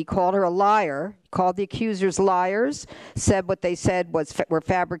 that when he called her a liar, called the accusers liars, said what they said were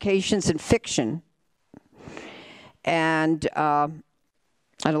fabrications and fiction. And a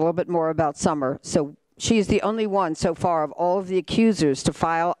little bit more about Summer. So she is the only one so far of all of the accusers to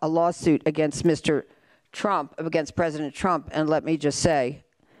file a lawsuit against Mr. Trump, against President Trump. And let me just say,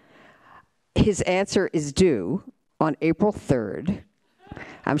 his answer is due on April 3rd.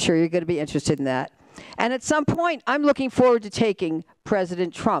 I'm sure you're going to be interested in that. And at some point, I'm looking forward to taking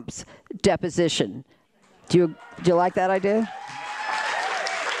President Trump's deposition. Do you like that idea?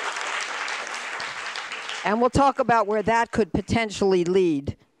 And we'll talk about where that could potentially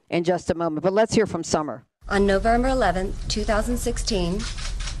lead in just a moment. But let's hear from Summer. On November 11, 2016,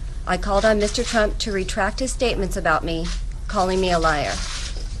 I called on Mr. Trump to retract his statements about me, calling me a liar.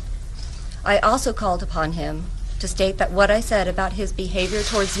 I also called upon him to state that what I said about his behavior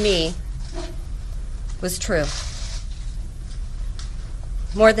towards me was true.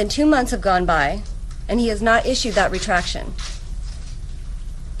 More than 2 months have gone by, and he has not issued that retraction.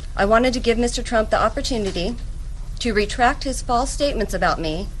 I wanted to give Mr. Trump the opportunity to retract his false statements about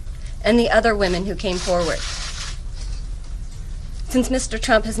me and the other women who came forward. Since Mr.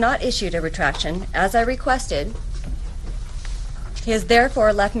 Trump has not issued a retraction, as I requested, he has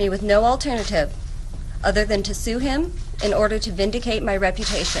therefore left me with no alternative other than to sue him in order to vindicate my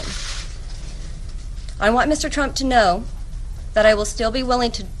reputation. I want Mr. Trump to know that I will still be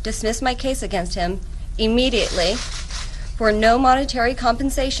willing to dismiss my case against him immediately for no monetary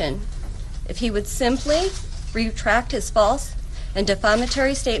compensation if he would simply retract his false and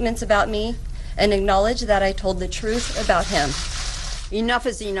defamatory statements about me and acknowledge that I told the truth about him. Enough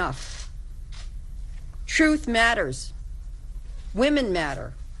is enough. Truth matters. Women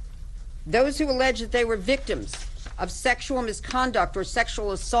matter. Those who allege that they were victims of sexual misconduct or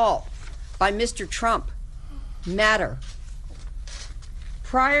sexual assault by Mr. Trump matter.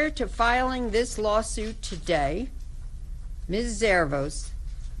 Prior to filing this lawsuit today, Ms. Zervos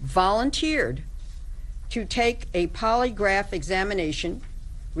volunteered to take a polygraph examination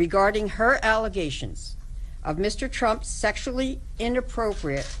regarding her allegations of Mr. Trump's sexually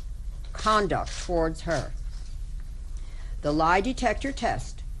inappropriate conduct towards her. The lie detector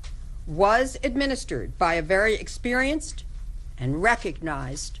test was administered by a very experienced and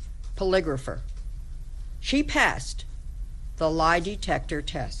recognized polygrapher. She passed the lie detector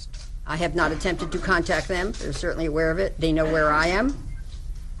test. I have not attempted to contact them. They're certainly aware of it. They know where I am.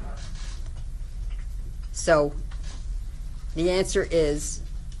 So the answer is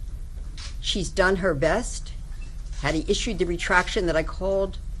she's done her best. Had he issued the retraction that I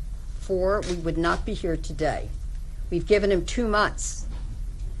called for, we would not be here today. We've given him 2 months.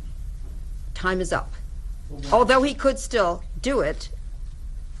 Time is up. Although he could still do it,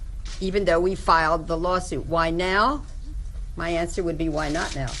 even though we filed the lawsuit. Why now? My answer would be, why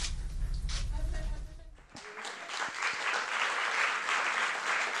not now?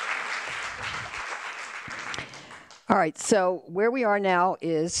 All right, so where we are now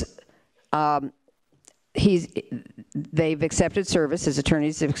is they've accepted service. His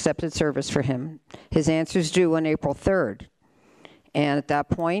attorneys have accepted service for him. His answer's due on April 3rd. And at that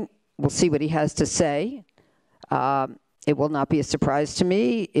point, we'll see what he has to say. It will not be a surprise to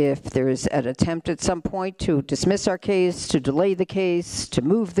me if there is an attempt at some point to dismiss our case, to delay the case, to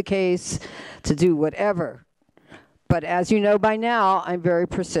move the case, to do whatever. But as you know by now, I'm very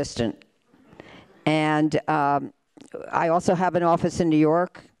persistent. And I also have an office in New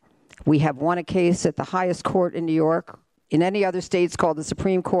York. We have won a case at the highest court in New York. In any other state, it's called the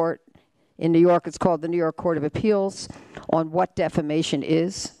Supreme Court. In New York, it's called the New York Court of Appeals, on what defamation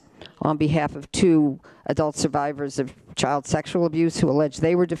is, on behalf of 2 adult survivors of child sexual abuse who allege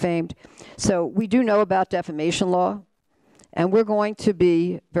they were defamed. So we do know about defamation law, and we're going to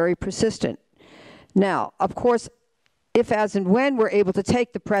be very persistent. Now, of course, if, as and when we're able to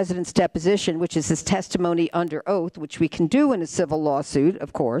take the president's deposition, which is his testimony under oath, which we can do in a civil lawsuit,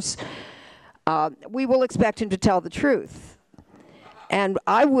 of course, we will expect him to tell the truth. And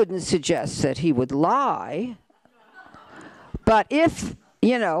I wouldn't suggest that he would lie, but if,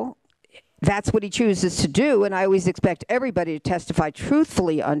 you know, that's what he chooses to do, and I always expect everybody to testify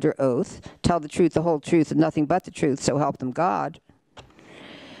truthfully under oath, tell the truth, the whole truth, and nothing but the truth, so help them God.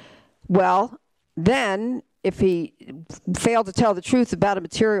 Well, then, if he failed to tell the truth about a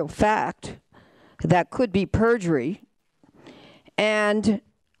material fact, that could be perjury. And,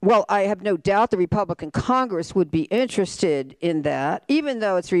 well, I have no doubt the Republican Congress would be interested in that, even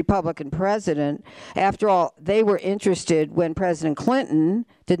though it's a Republican president. After all, they were interested when President Clinton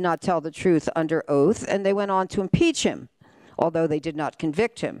did not tell the truth under oath, and they went on to impeach him, although they did not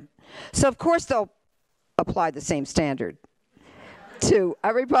convict him. So, of course, they'll apply the same standard to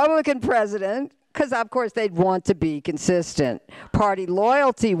a Republican president, because, of course, they'd want to be consistent. Party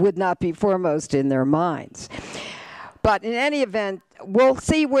loyalty would not be foremost in their minds. But in any event, we'll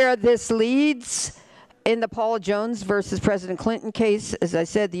see where this leads. In the Paula Jones versus President Clinton case, as I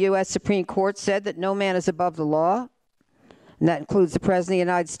said, the U.S. Supreme Court said that no man is above the law, and that includes the President of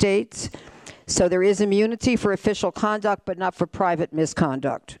the United States. So there is immunity for official conduct, but not for private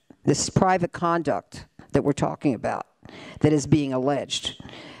misconduct. This is private conduct that we're talking about that is being alleged.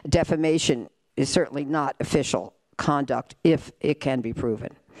 Defamation is certainly not official conduct if it can be proven.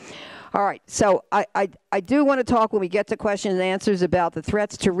 All right, so I do want to talk when we get to questions and answers about the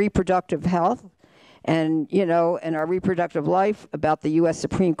threats to reproductive health and, you know, and our reproductive life, about the U.S.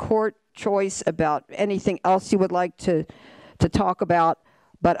 Supreme Court choice, about anything else you would like to talk about.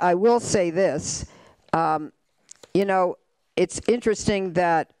 But I will say this, you know, it's interesting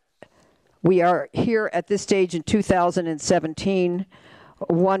that we are here at this stage in 2017.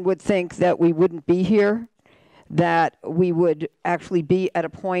 One would think that we wouldn't be here, that we would actually be at a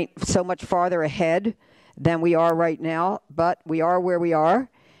point so much farther ahead than we are right now, but we are where we are.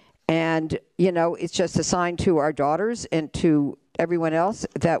 And, you know, it's just a sign to our daughters and to everyone else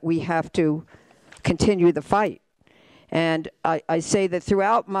that we have to continue the fight. And I say that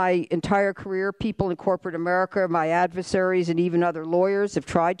throughout my entire career, people in corporate America, my adversaries, and even other lawyers have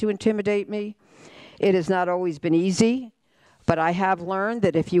tried to intimidate me. It has not always been easy, but I have learned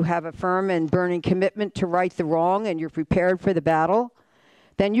that if you have a firm and burning commitment to right the wrong and you're prepared for the battle,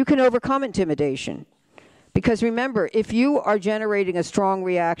 then you can overcome intimidation. Because remember, if you are generating a strong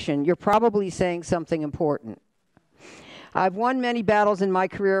reaction, you're probably saying something important. I've won many battles in my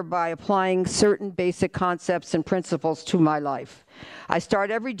career by applying certain basic concepts and principles to my life. I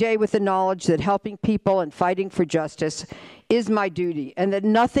start every day with the knowledge that helping people and fighting for justice is my duty, and that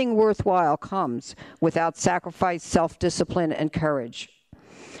nothing worthwhile comes without sacrifice, self-discipline, and courage.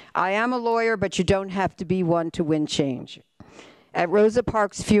 I am a lawyer, but you don't have to be one to win change. At Rosa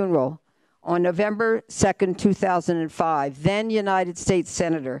Parks' funeral, on November 2nd, 2005, then United States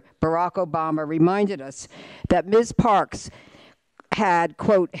Senator Barack Obama reminded us that Ms. Parks had,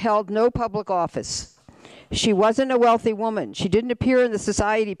 quote, held no public office. She wasn't a wealthy woman. She didn't appear in the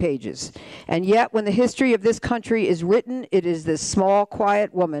society pages. And yet, when the history of this country is written, it is this small,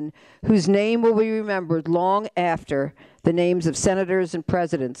 quiet woman whose name will be remembered long after the names of senators and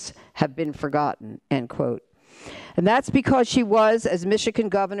presidents have been forgotten, end quote. And that's because she was, as Michigan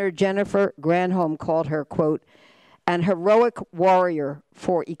Governor Jennifer Granholm called her, quote, an heroic warrior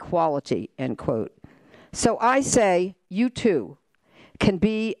for equality, end quote. So I say, you too can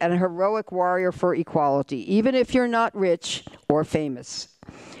be an heroic warrior for equality, even if you're not rich or famous.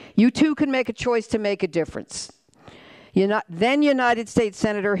 You too can make a choice to make a difference. Then United States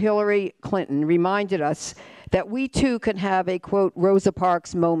Senator Hillary Clinton reminded us that we too can have a, quote, Rosa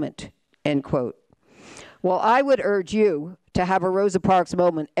Parks moment, end quote. Well, I would urge you to have a Rosa Parks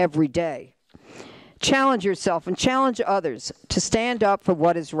moment every day. Challenge yourself and challenge others to stand up for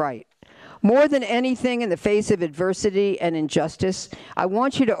what is right. More than anything in the face of adversity and injustice, I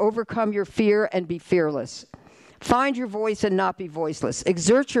want you to overcome your fear and be fearless. Find your voice and not be voiceless.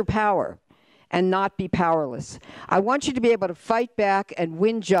 Exert your power and not be powerless. I want you to be able to fight back and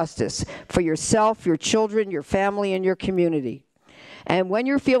win justice for yourself, your children, your family, and your community. And when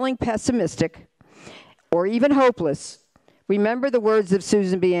you're feeling pessimistic, or even hopeless, remember the words of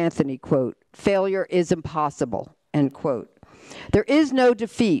Susan B. Anthony, quote, failure is impossible, end quote. There is no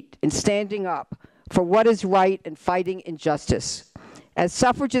defeat in standing up for what is right and fighting injustice. As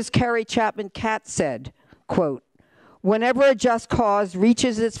suffragist Carrie Chapman Catt said, quote, whenever a just cause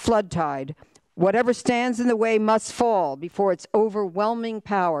reaches its flood tide, whatever stands in the way must fall before its overwhelming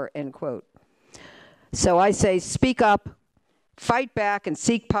power, end quote. So I say, speak up, fight back, and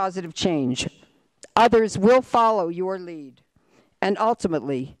seek positive change. Others will follow your lead, and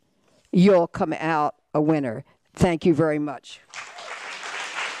ultimately, you'll come out a winner. Thank you very much.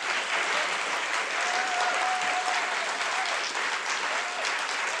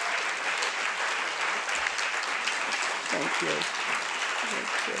 Thank you.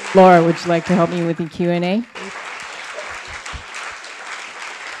 Thank Laura, would you like to help me with the Q&A?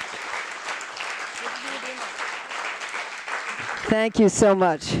 Thank you so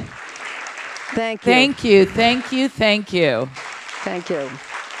much. Thank you. Thank you, thank you, thank you. Thank you.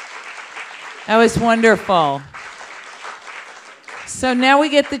 That was wonderful. So now we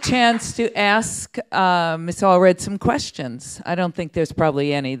get the chance to ask Ms. Allred some questions. I don't think there's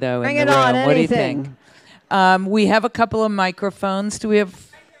probably any, though, Bring in the it room. on, What do you think? We have a couple of microphones. Do we have...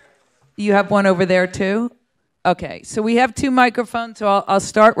 You have one over there, too? Okay, so we have 2 microphones, so I'll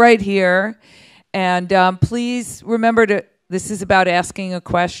start right here. And please remember this is about asking a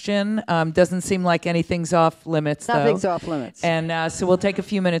question. Doesn't seem like anything's off limits, though. Nothing's off limits. And so we'll take a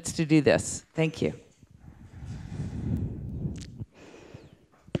few minutes to do this. Thank you.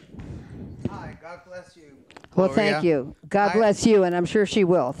 Hi, God bless you. Well, Gloria. thank you. God bless you, and I'm sure she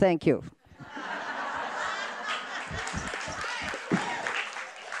will. Thank you.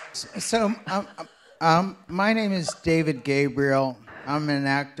 So, my name is David Gabriel. I'm an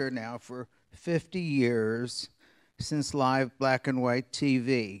actor now for 50 years since live black and white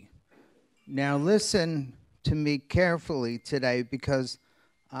TV. Now listen to me carefully today because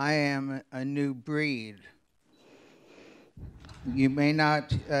I am a new breed. You may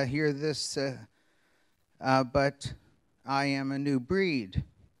not hear this, but I am a new breed.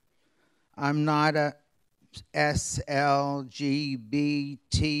 I'm not a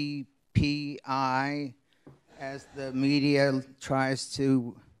SLGBTPI, as the media tries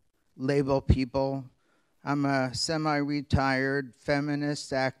to label people. I'm a semi-retired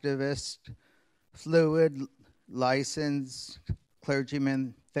feminist activist, fluid, licensed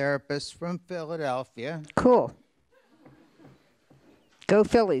clergyman therapist from Philadelphia. Cool. Go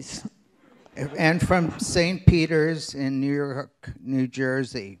Phillies. And from St. Peter's in New York, New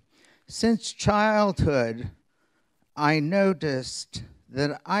Jersey. Since childhood, I noticed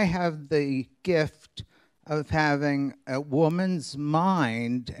that I have the gift of having a woman's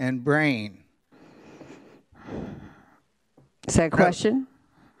mind and brain. Is that a question?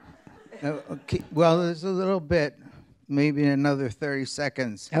 Okay, well, there's a little bit, maybe another 30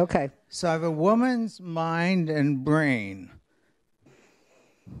 seconds. Okay. So I have a woman's mind and brain.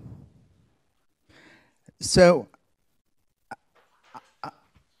 So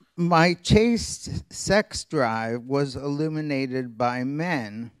my chaste sex drive was illuminated by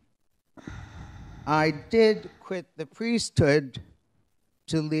men. I did quit the priesthood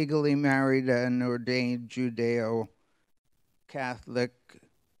to legally marry an ordained Judeo-Catholic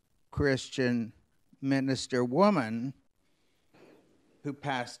Christian minister woman who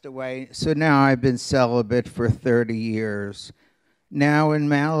passed away. So now I've been celibate for 30 years. Now in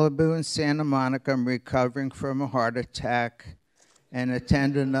Malibu and Santa Monica, I'm recovering from a heart attack and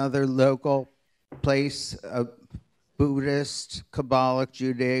attend another local place, a Buddhist, Kabbalic,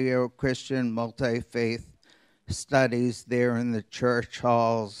 Judeo-Christian, multi-faith studies there in the church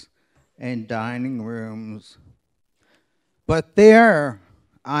halls and dining rooms. But there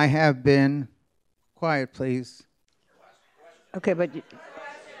I have been, quiet please. Okay, but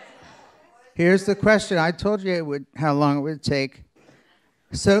Here's the question. I told you how long it would take.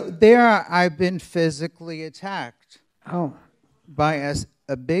 So there I've been physically attacked. Oh. By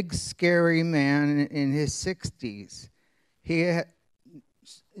a big, scary man in his 60s.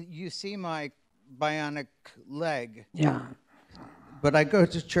 You see my bionic leg. Yeah. But I go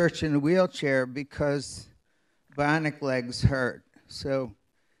to church in a wheelchair because bionic legs hurt. So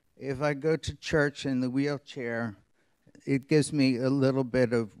if I go to church in the wheelchair, it gives me a little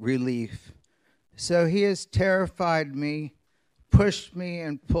bit of relief. So he has terrified me, pushed me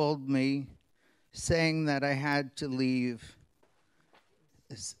and pulled me, saying that I had to leave.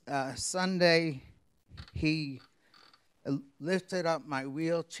 Sunday, he lifted up my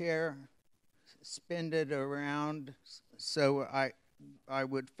wheelchair, spinned it around so I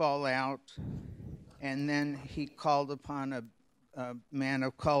would fall out, and then he called upon a man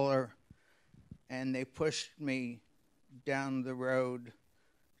of color, and they pushed me down the road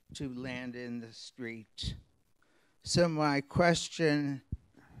to land in the street. So my question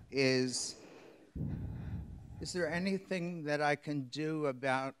is there anything that I can do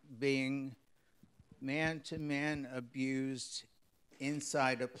about being man-to-man abused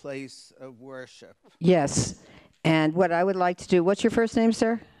inside a place of worship? Yes. And what I would like to do, what's your first name,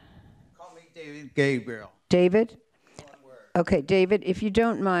 sir? Call me David Gabriel. David? Okay, David, if you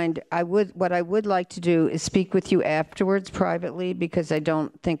don't mind, what I would like to do is speak with you afterwards privately, because I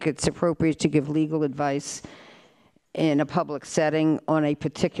don't think it's appropriate to give legal advice in a public setting on a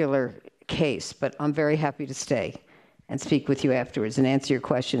particular case, but I'm very happy to stay and speak with you afterwards and answer your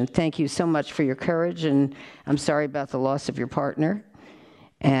question. Thank you so much for your courage, and I'm sorry about the loss of your partner,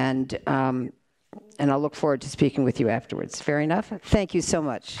 and I'll look forward to speaking with you afterwards. Fair enough? Thank you so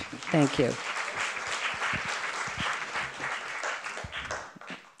much. Thank you.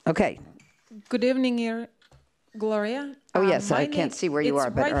 Okay. Good evening, Gloria. Oh, yes, I can't see where you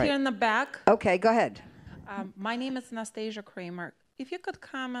are, but right all right. here in the back. Okay, go ahead. My name is Anastasia Kramer. If you could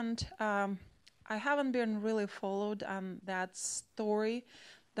comment, I haven't been really followed on that story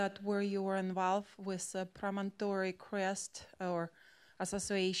where you were involved with a promontory crest or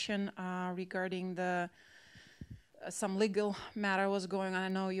association regarding the some legal matter was going on. I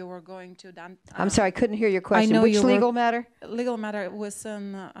know you were going to. I'm sorry, I couldn't hear your question. know Which you legal matter? Legal matter was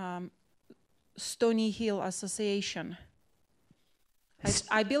in Stony Hill Association.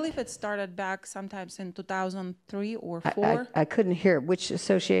 I believe it started back sometimes in 2003 or 4. I couldn't hear. Which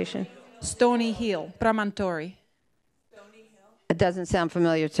association? Stony Hill, Promontory. It doesn't sound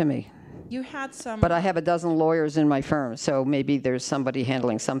familiar to me. You had some... But I have a dozen lawyers in my firm, so maybe there's somebody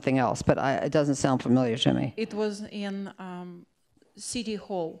handling something else, but it doesn't sound familiar to me. It was in City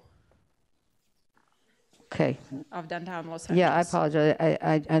Hall. Okay. Of downtown Los Angeles. Yeah, I apologize.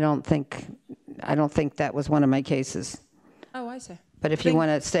 I don't think that was one of my cases. Oh, I see. But if you want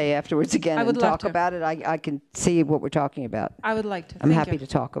to stay afterwards again and talk about it, I can see what we're talking about. I would like to. I'm happy to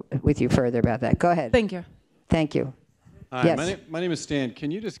talk with you further about that. Go ahead. Thank you. Thank you. Hi, yes. my name is Stan.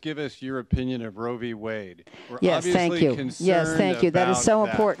 Can you just give us your opinion of Roe v. Wade? We're yes, thank you. Yes, thank you. That is so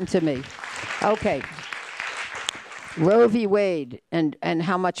important to me. Okay. Roe v. Wade and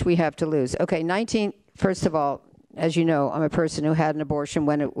how much we have to lose. Okay, first of all, as you know, I'm a person who had an abortion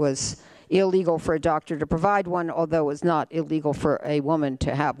when it was illegal for a doctor to provide one, although it was not illegal for a woman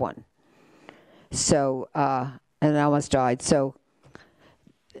to have one. So, and I almost died,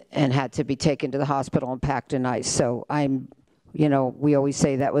 and had to be taken to the hospital and packed in ice. So we always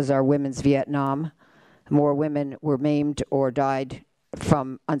say that was our women's Vietnam. More women were maimed or died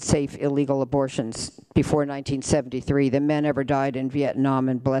from unsafe, illegal abortions before 1973 than men ever died in Vietnam,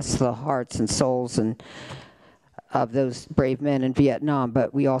 and bless the hearts and souls of those brave men in Vietnam.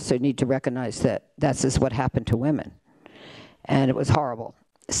 But we also need to recognize that that's just what happened to women. And it was horrible.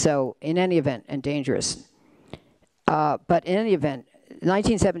 So in any event, and dangerous. But in any event,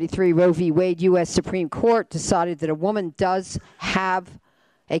 1973, Roe v. Wade, U.S. Supreme Court decided that a woman does have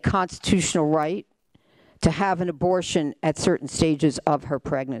a constitutional right to have an abortion at certain stages of her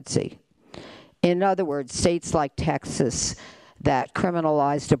pregnancy. In other words, states like Texas that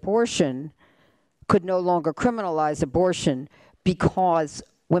criminalized abortion could no longer criminalize abortion because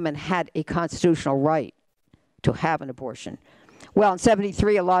women had a constitutional right to have an abortion. Well, in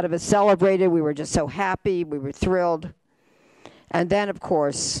 73, a lot of us celebrated. We were just so happy. We were thrilled. And then, of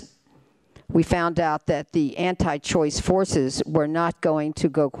course, we found out that the anti-choice forces were not going to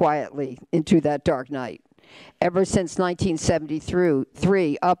go quietly into that dark night. Ever since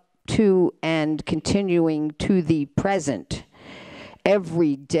 1973, up to and continuing to the present,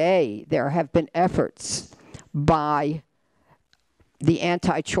 every day there have been efforts by the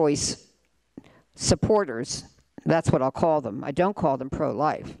anti-choice supporters. That's what I'll call them. I don't call them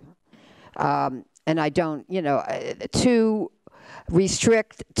pro-life. And I don't, to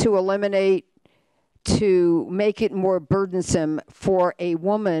restrict, to eliminate, to make it more burdensome for a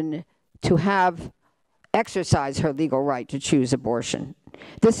woman to exercise her legal right to choose abortion.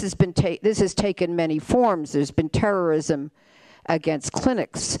 This has taken many forms. There's been terrorism against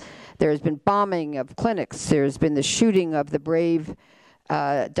clinics. There's been bombing of clinics. There's been the shooting of the brave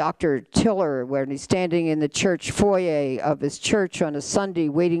Dr. Tiller, when he's standing in the church foyer of his church on a Sunday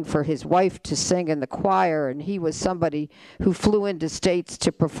waiting for his wife to sing in the choir, and he was somebody who flew into states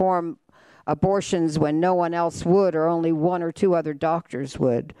to perform abortions when no one else would, or only one or two other doctors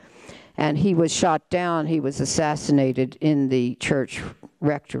would. And he was shot down. He was assassinated in the church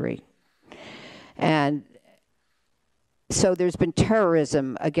rectory. And so there's been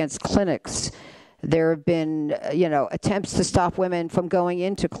terrorism against clinics. There have been, attempts to stop women from going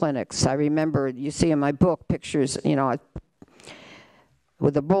into clinics. I remember, you see in my book, pictures,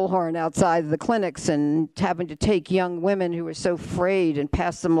 with a bullhorn outside the clinics and having to take young women who were so afraid and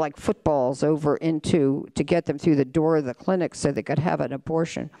pass them like footballs over to get them through the door of the clinic so they could have an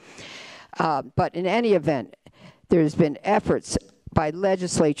abortion. But in any event, there's been efforts by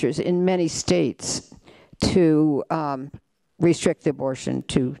legislatures in many states to restrict abortion,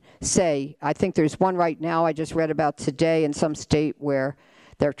 to say, I think there's one right now I just read about today in some state where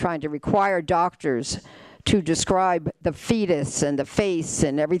they're trying to require doctors to describe the fetus and the face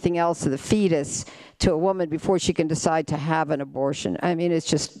and everything else of the fetus to a woman before she can decide to have an abortion. I mean, it's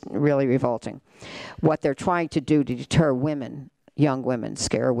just really revolting what they're trying to do to deter women, young women,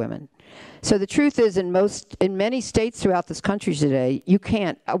 scare women. So the truth is, in many states throughout this country today,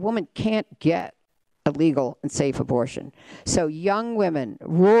 a woman can't get a legal and safe abortion. So young women,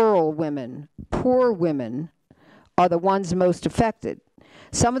 rural women, poor women are the ones most affected.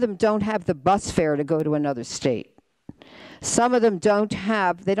 Some of them don't have the bus fare to go to another state. Some of them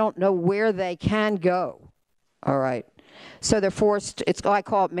they don't know where they can go. All right. So they're forced, I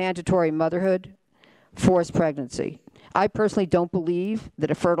call it mandatory motherhood, forced pregnancy. I personally don't believe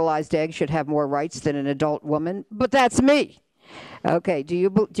that a fertilized egg should have more rights than an adult woman, but that's me. Okay, do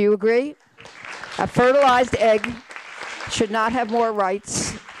you agree? A fertilized egg should not have more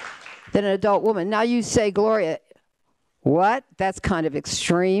rights than an adult woman. Now you say, Gloria, what? That's kind of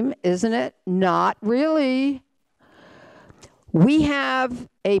extreme, isn't it? Not really. We have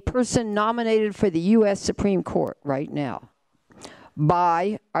a person nominated for the U.S. Supreme Court right now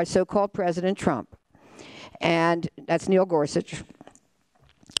by our so-called President Trump. And that's Neil Gorsuch,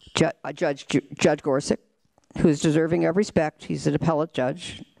 Judge Gorsuch, who's deserving of respect. He's an appellate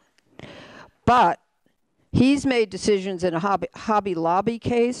judge. But he's made decisions in a Hobby Lobby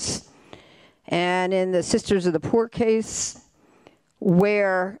case and in the Sisters of the Poor case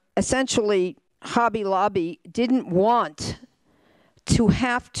where essentially Hobby Lobby didn't want to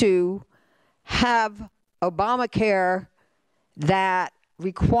have Obamacare that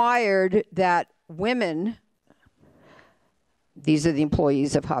required that women, these are the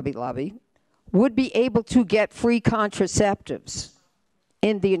employees of Hobby Lobby, would be able to get free contraceptives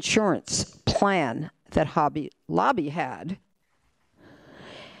in the insurance plan that Hobby Lobby had.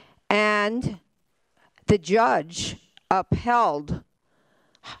 And the judge upheld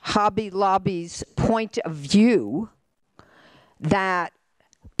Hobby Lobby's point of view that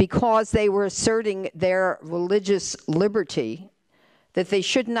because they were asserting their religious liberty, that they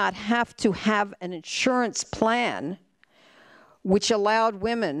should not have to have an insurance plan which allowed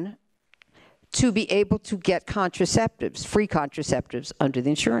women to be able to get contraceptives, free contraceptives, under the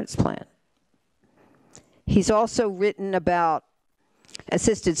insurance plan. He's also written about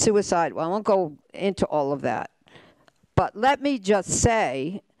assisted suicide. Well, I won't go into all of that. But let me just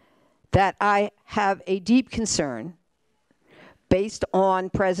say that I have a deep concern based on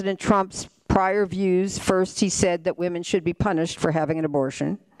President Trump's prior views. First, he said that women should be punished for having an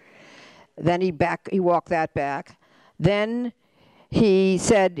abortion. Then he walked that back. Then he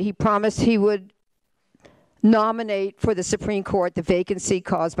said he promised he would nominate for the Supreme Court the vacancy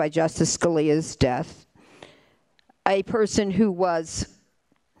caused by Justice Scalia's death, a person who was,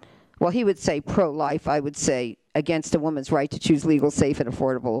 well, he would say pro-life, I would say against a woman's right to choose legal, safe, and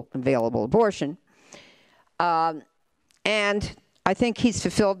affordable, available abortion. And I think he's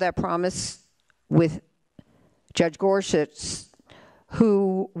fulfilled that promise with Judge Gorsuch,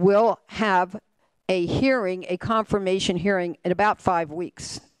 who will have a hearing, a confirmation hearing, in about 5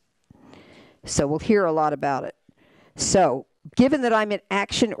 weeks. So we'll hear a lot about it. So given that I'm an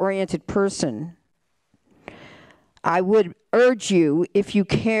action-oriented person, I would urge you, if you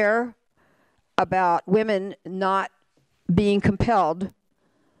care about women not being compelled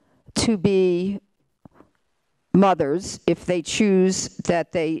to be mothers, if they choose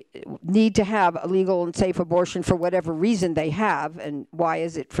that they need to have a legal and safe abortion for whatever reason they have, and why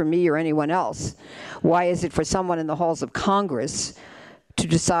is it for me or anyone else? Why is it for someone in the halls of Congress to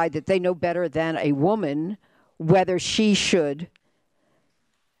decide that they know better than a woman whether she should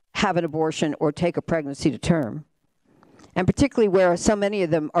have an abortion or take a pregnancy to term? And particularly where so many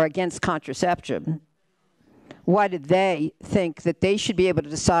of them are against contraception, why do they think that they should be able to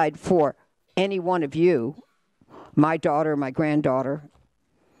decide for any one of you, my daughter, my granddaughter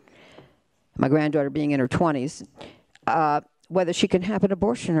being in her 20s, whether she can have an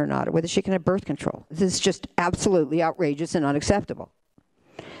abortion or not, or whether she can have birth control? This is just absolutely outrageous and unacceptable.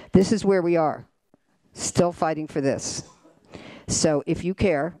 This is where we are, still fighting for this. So if you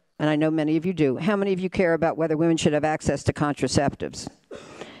care, and I know many of you do, how many of you care about whether women should have access to contraceptives?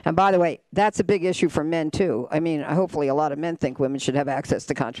 And by the way, that's a big issue for men too. I mean, hopefully a lot of men think women should have access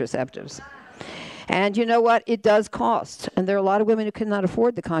to contraceptives. And you know what? It does cost. And there are a lot of women who cannot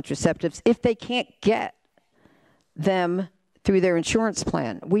afford the contraceptives if they can't get them through their insurance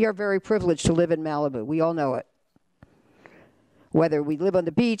plan. We are very privileged to live in Malibu. We all know it. Whether we live on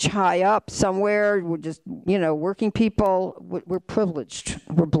the beach, high up, somewhere, we're just, working people, we're privileged,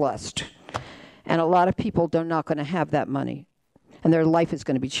 we're blessed. And a lot of people are not going to have that money. And their life is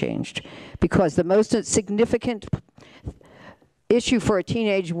going to be changed. Because the most significant issue for a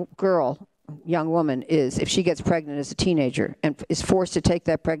teenage girl, young woman, is if she gets pregnant as a teenager and is forced to take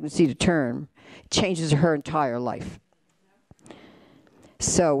that pregnancy to term, it changes her entire life.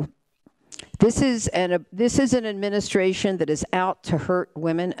 So this is an administration that is out to hurt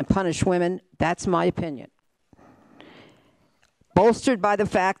women and punish women. That's my opinion. Bolstered by the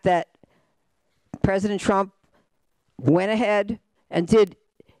fact that President Trump went ahead and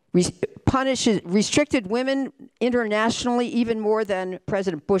restricted women internationally even more than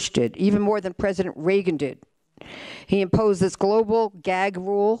President Bush did, even more than President Reagan did. He imposed this global gag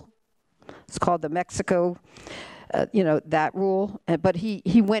rule. It's called the Mexico, that rule. But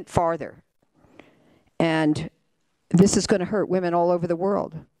he went farther. And this is going to hurt women all over the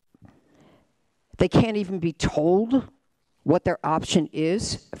world. They can't even be told what their option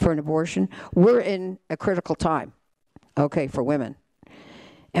is for an abortion. We're in a critical time. okay, for women.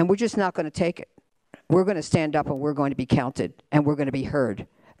 And we're just not going to take it. We're going to stand up and we're going to be counted and we're going to be heard.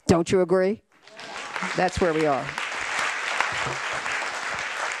 Don't you agree? That's where we are.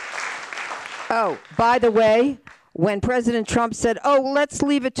 Oh, by the way, when President Trump said, oh, let's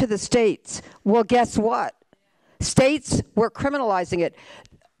leave it to the states, well, guess what? States were criminalizing it.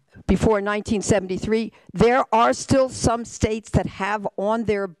 Before 1973, there are still some states that have on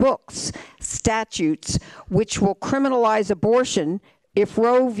their books statutes which will criminalize abortion if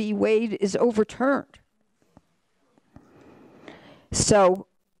Roe v. Wade is overturned. So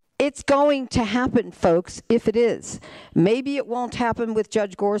it's going to happen, folks, if it is. Maybe it won't happen with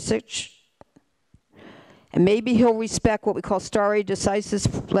Judge Gorsuch. And maybe he'll respect what we call stare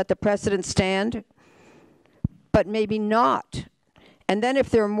decisis, let the precedent stand. But maybe not. And then if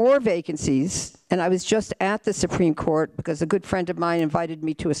there are more vacancies, and I was just at the Supreme Court because a good friend of mine invited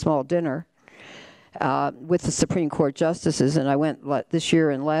me to a small dinner with the Supreme Court justices, and I went this year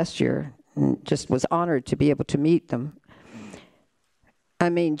and last year, and just was honored to be able to meet them. I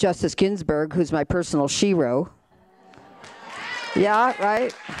mean, Justice Ginsburg, who's my personal shero. Yeah,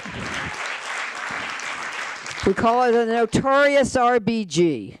 right? We call her the notorious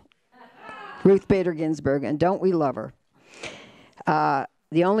RBG, Ruth Bader Ginsburg, and don't we love her?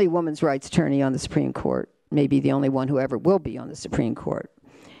 The only women's rights attorney on the Supreme Court, maybe the only one who ever will be on the Supreme Court.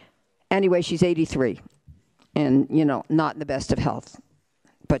 Anyway, she's 83 and, you know, not in the best of health.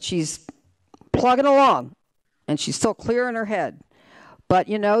 But she's plugging along, and she's still clear in her head. But,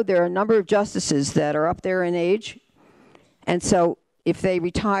 you know, there are a number of justices that are up there in age, and so if they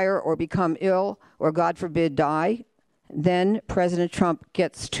retire or become ill or, God forbid, die, then President Trump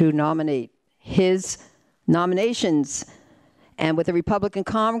gets to nominate his nominations. And with the Republican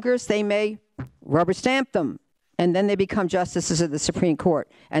Congress, they may rubber stamp them. And then they become justices of the Supreme Court.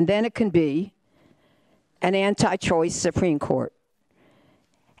 And then it can be an anti-choice Supreme Court.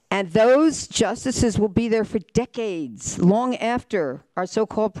 And those justices will be there for decades, long after our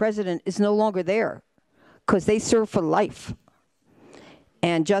so-called president is no longer there, because they serve for life.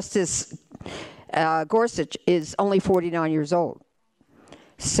 And Justice Gorsuch is only 49 years old.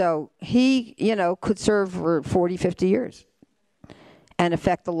 So he, you know, could serve for 40, 50 years and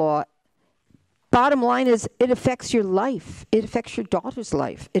affect the law. Bottom line is, it affects your life. It affects your daughter's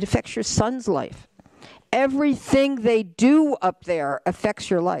life. It affects your son's life. Everything they do up there affects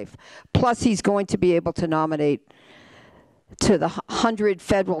your life. Plus, he's going to be able to nominate to the 100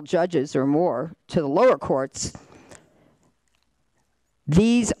 federal judges or more to the lower courts.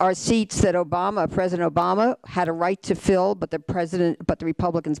 These are seats that President Obama, had a right to fill, but the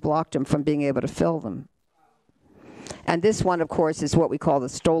Republicans blocked him from being able to fill them. And this one, of course, is what we call the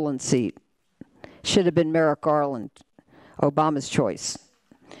stolen seat. Should have been Merrick Garland, Obama's choice.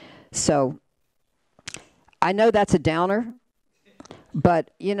 So I know that's a downer,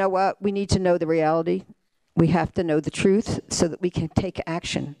 but you know what? We need to know the reality. We have to know the truth so that we can take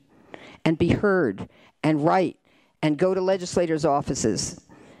action and be heard and write and go to legislators' offices.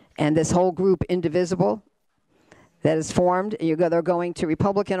 And this whole group, Indivisible, that is formed, they're going to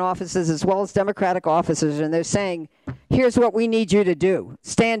Republican offices as well as Democratic offices, and they're saying, here's what we need you to do.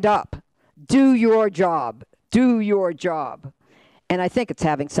 Stand up. Do your job. Do your job. And I think it's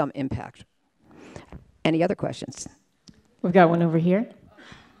having some impact. Any other questions? We've got one over here.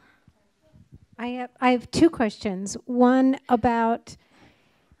 I have two questions. One about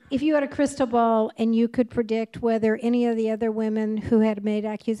if you had a crystal ball and you could predict whether any of the other women who had made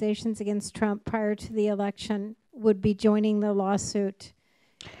accusations against Trump prior to the election would be joining the lawsuit.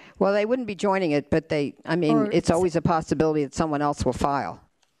 Well, they wouldn't be joining it, but it's always a possibility that someone else will file.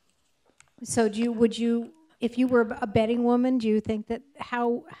 So would you, if you were a betting woman, do you think that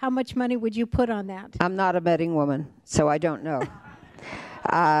how much money would you put on that? I'm not a betting woman, so I don't know.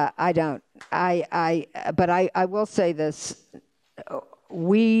 I don't. But I will say this.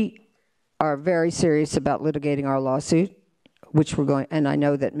 We are very serious about litigating our lawsuit, which we're going, and I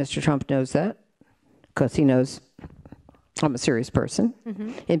know that Mr. Trump knows that, because he knows I'm a serious person.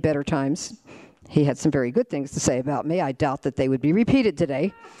 Mm-hmm. In better times, he had some very good things to say about me. I doubt that they would be repeated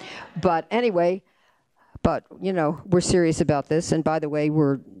today. But anyway, you know, we're serious about this. And by the way,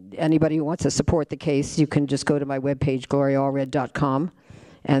 anybody who wants to support the case, you can just go to my webpage, gloriaallred.com,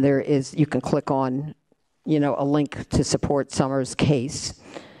 and you can click on, you know, a link to support Summers' case,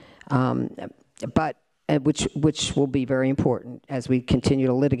 which will be very important as we continue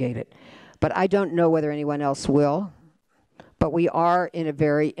to litigate it. But I don't know whether anyone else will. But we are in a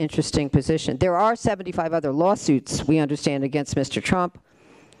very interesting position. There are 75 other lawsuits, we understand, against Mr. Trump.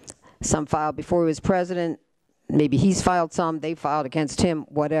 Some filed before he was president. Maybe he's filed some. They filed against him,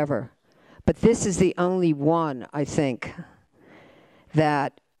 whatever. But this is the only one, I think,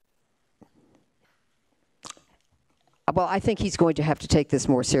 that, well, I think he's going to have to take this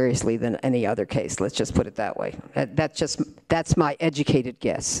more seriously than any other case. Let's just put it that way. That's my educated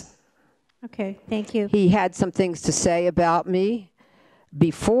guess. Okay, thank you. He had some things to say about me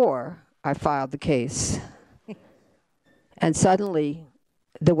before I filed the case. And suddenly,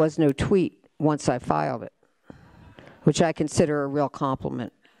 there was no tweet once I filed it, which I consider a real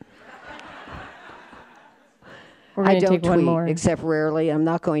compliment. I don't tweet, except rarely. I'm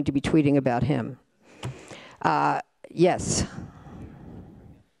not going to be tweeting about him. Yes.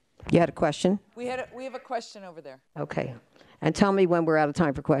 You had a question? We have a question over there. Okay. And tell me when we're out of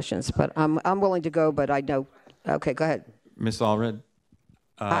time for questions. But I'm willing to go, but I know. Okay, go ahead. Miss Allred.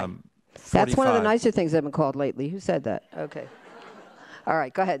 That's one of the nicer things I've been called lately. Who said that? Okay. All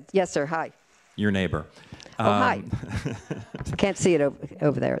right, go ahead. Yes, sir. Hi. Your neighbor. Oh, hi. I can't see it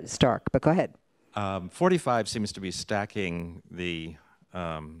over there. It's dark, but go ahead. 45 seems to be stacking the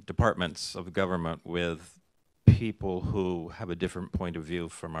departments of government with people who have a different point of view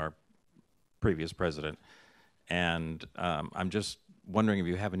from our previous president. And I'm just wondering if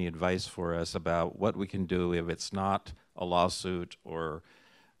you have any advice for us about what we can do if it's not a lawsuit or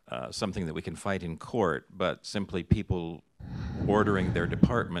something that we can fight in court, but simply people ordering their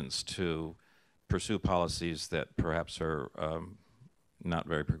departments to pursue policies that perhaps are not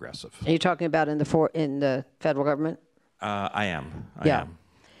very progressive. Are you talking about in the federal government? I am. I am.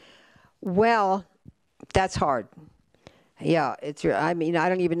 Well, that's hard. Yeah, I mean, I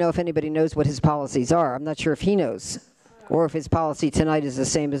don't even know if anybody knows what his policies are. I'm not sure if he knows, or if his policy tonight is the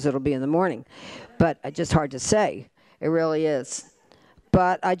same as it'll be in the morning. But it's just hard to say. It really is.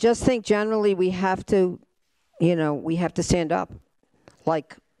 But I just think generally we have to, we have to stand up,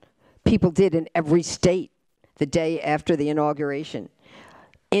 like people did in every state the day after the inauguration,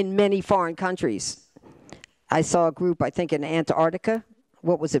 in many foreign countries. I saw a group, I think in Antarctica,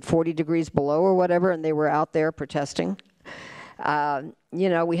 what was it, 40 degrees below or whatever, and they were out there protesting.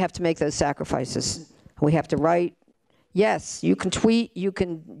 We have to make those sacrifices. We have to write. Yes, you can tweet, you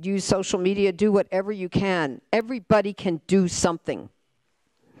can use social media, do whatever you can. Everybody can do something.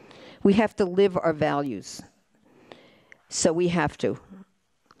 We have to live our values. So we have to.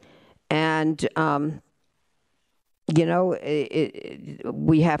 And,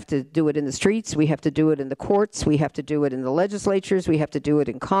 we have to do it in the streets. We have to do it in the courts. We have to do it in the legislatures. We have to do it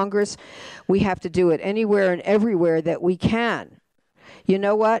in Congress. We have to do it anywhere and everywhere that we can. You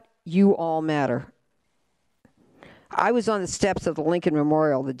know what? You all matter. I was on the steps of the Lincoln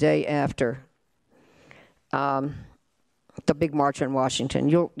Memorial the day after the big march in Washington.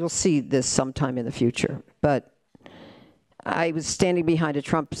 You'll see this sometime in the future. But I was standing behind a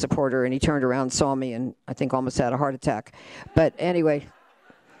Trump supporter, and he turned around and saw me, and I think almost had a heart attack. But anyway,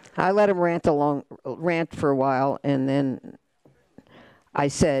 I let him rant for a while, and then I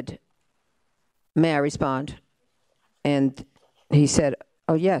said, "May I respond?" And he said,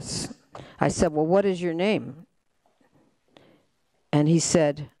 "Oh, yes." I said, "Well, what is your name?" And he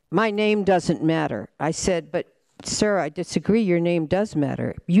said, "My name doesn't matter." I said, "But, sir, I disagree. Your name does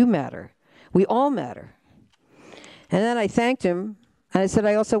matter. You matter. We all matter." And then I thanked him, and I said,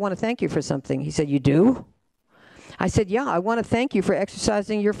 "I also want to thank you for something." He said, "You do?" I said, "Yeah, I want to thank you for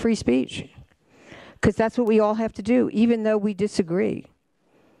exercising your free speech, because that's what we all have to do, even though we disagree.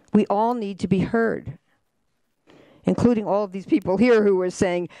 We all need to be heard, including all of these people here who were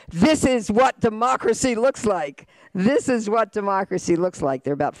saying, this is what democracy looks like. This is what democracy looks like."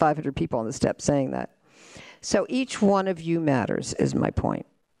 There are about 500 people on the steps saying that. So each one of you matters, is my point.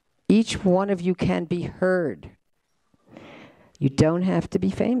 Each one of you can be heard. You don't have to be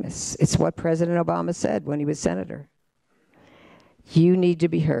famous. It's what President Obama said when he was senator. You need to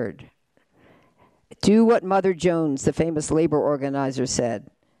be heard. Do what Mother Jones, the famous labor organizer, said.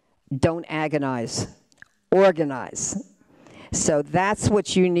 Don't agonize. Organize. So that's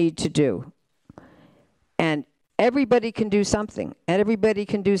what you need to do. And everybody can do something. And everybody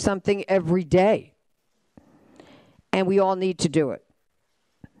can do something every day. And we all need to do it.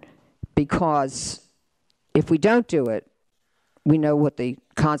 Because if we don't do it, we know what the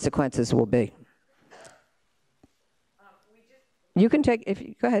consequences will be. You can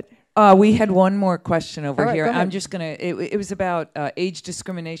take, go ahead. We had one more question over here. Go ahead. I'm just going to, it was about age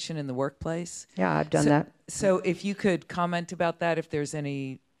discrimination in the workplace. Yeah, I've done that. So if you could comment about that, if there's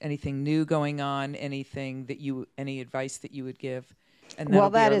anything new going on, any advice that you would give. And well,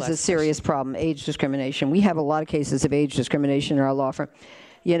 that is a serious problem, age discrimination. We have a lot of cases of age discrimination in our law firm,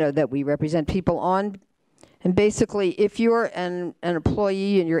 that we represent people on. And basically, if you're an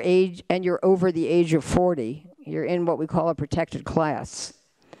employee and you're over the age of 40, you're in what we call a protected class.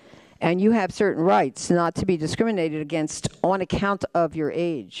 and you have certain rights not to be discriminated against on account of your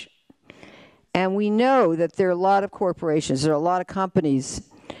age. And we know that there are a lot of corporations, there are a lot of companies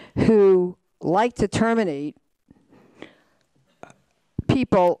who like to terminate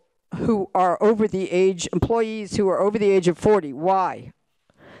people who are over the age, employees who are over the age of 40. Why?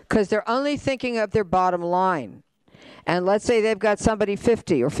 Because they're only thinking of their bottom line. And let's say they've got somebody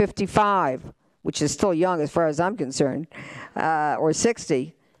 50 or 55, which is still young as far as I'm concerned, or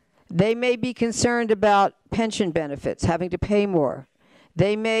 60. They may be concerned about pension benefits, having to pay more.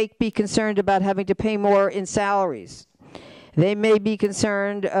 They may be concerned about having to pay more in salaries. They may be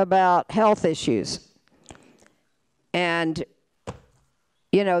concerned about health issues. And,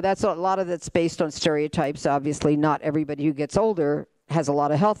 you know, that's a lot of that's based on stereotypes. Obviously, not everybody who gets older has a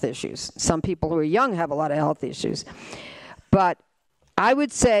lot of health issues. Some people who are young have a lot of health issues. But I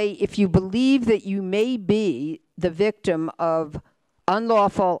would say if you believe that you may be the victim of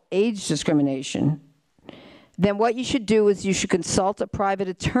unlawful age discrimination, then what you should do is you should consult a private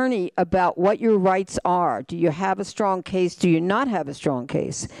attorney about what your rights are. Do you have a strong case? Do you not have a strong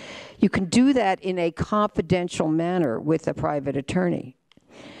case? You can do that in a confidential manner with a private attorney.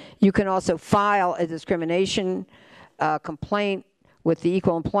 You can also file a discrimination complaint with the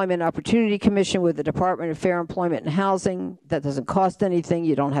Equal Employment Opportunity Commission, with the Department of Fair Employment and Housing. That doesn't cost anything.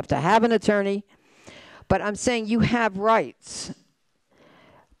 You don't have to have an attorney. But I'm saying you have rights.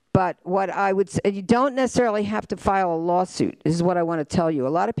 But what I would say, you don't necessarily have to file a lawsuit. This is what I want to tell you. A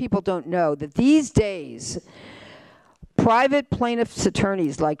lot of people don't know that these days, private plaintiffs'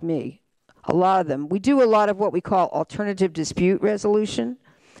 attorneys like me, a lot of them, we do a lot of what we call alternative dispute resolution,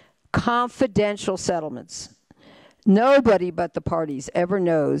 confidential settlements. Nobody but the parties ever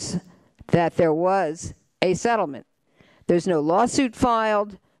knows that there was a settlement. There's no lawsuit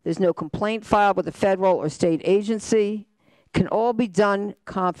filed. There's no complaint filed with a federal or state agency. Can all be done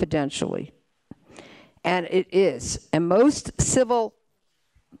confidentially. And it is. And most civil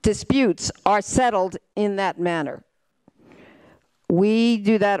disputes are settled in that manner. We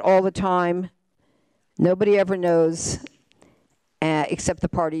do that all the time. Nobody ever knows except the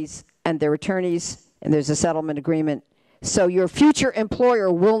parties and their attorneys, and there's a settlement agreement. So your future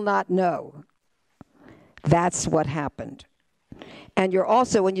employer will not know. That's what happened. And you're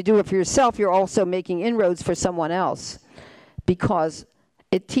also, when you do it for yourself, you're also making inroads for someone else, because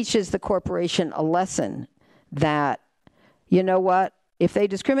it teaches the corporation a lesson that, you know what, if they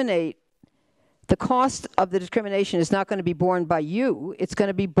discriminate, the cost of the discrimination is not going to be borne by you, it's going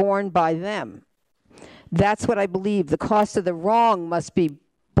to be borne by them. That's what I believe. The cost of the wrong must be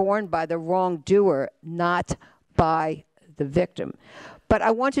borne by the wrongdoer, not by the victim. But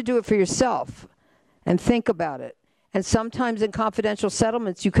I want you to do it for yourself and think about it. And sometimes in confidential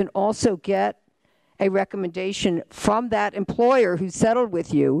settlements, you can also get a recommendation from that employer who settled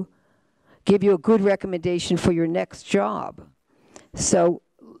with you, give you a good recommendation for your next job. So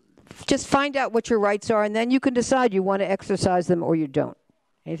just find out what your rights are, and then you can decide you want to exercise them or you don't.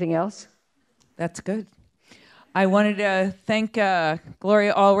 Anything else? That's good. I wanted to thank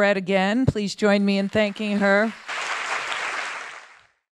Gloria Allred again. Please join me in thanking her.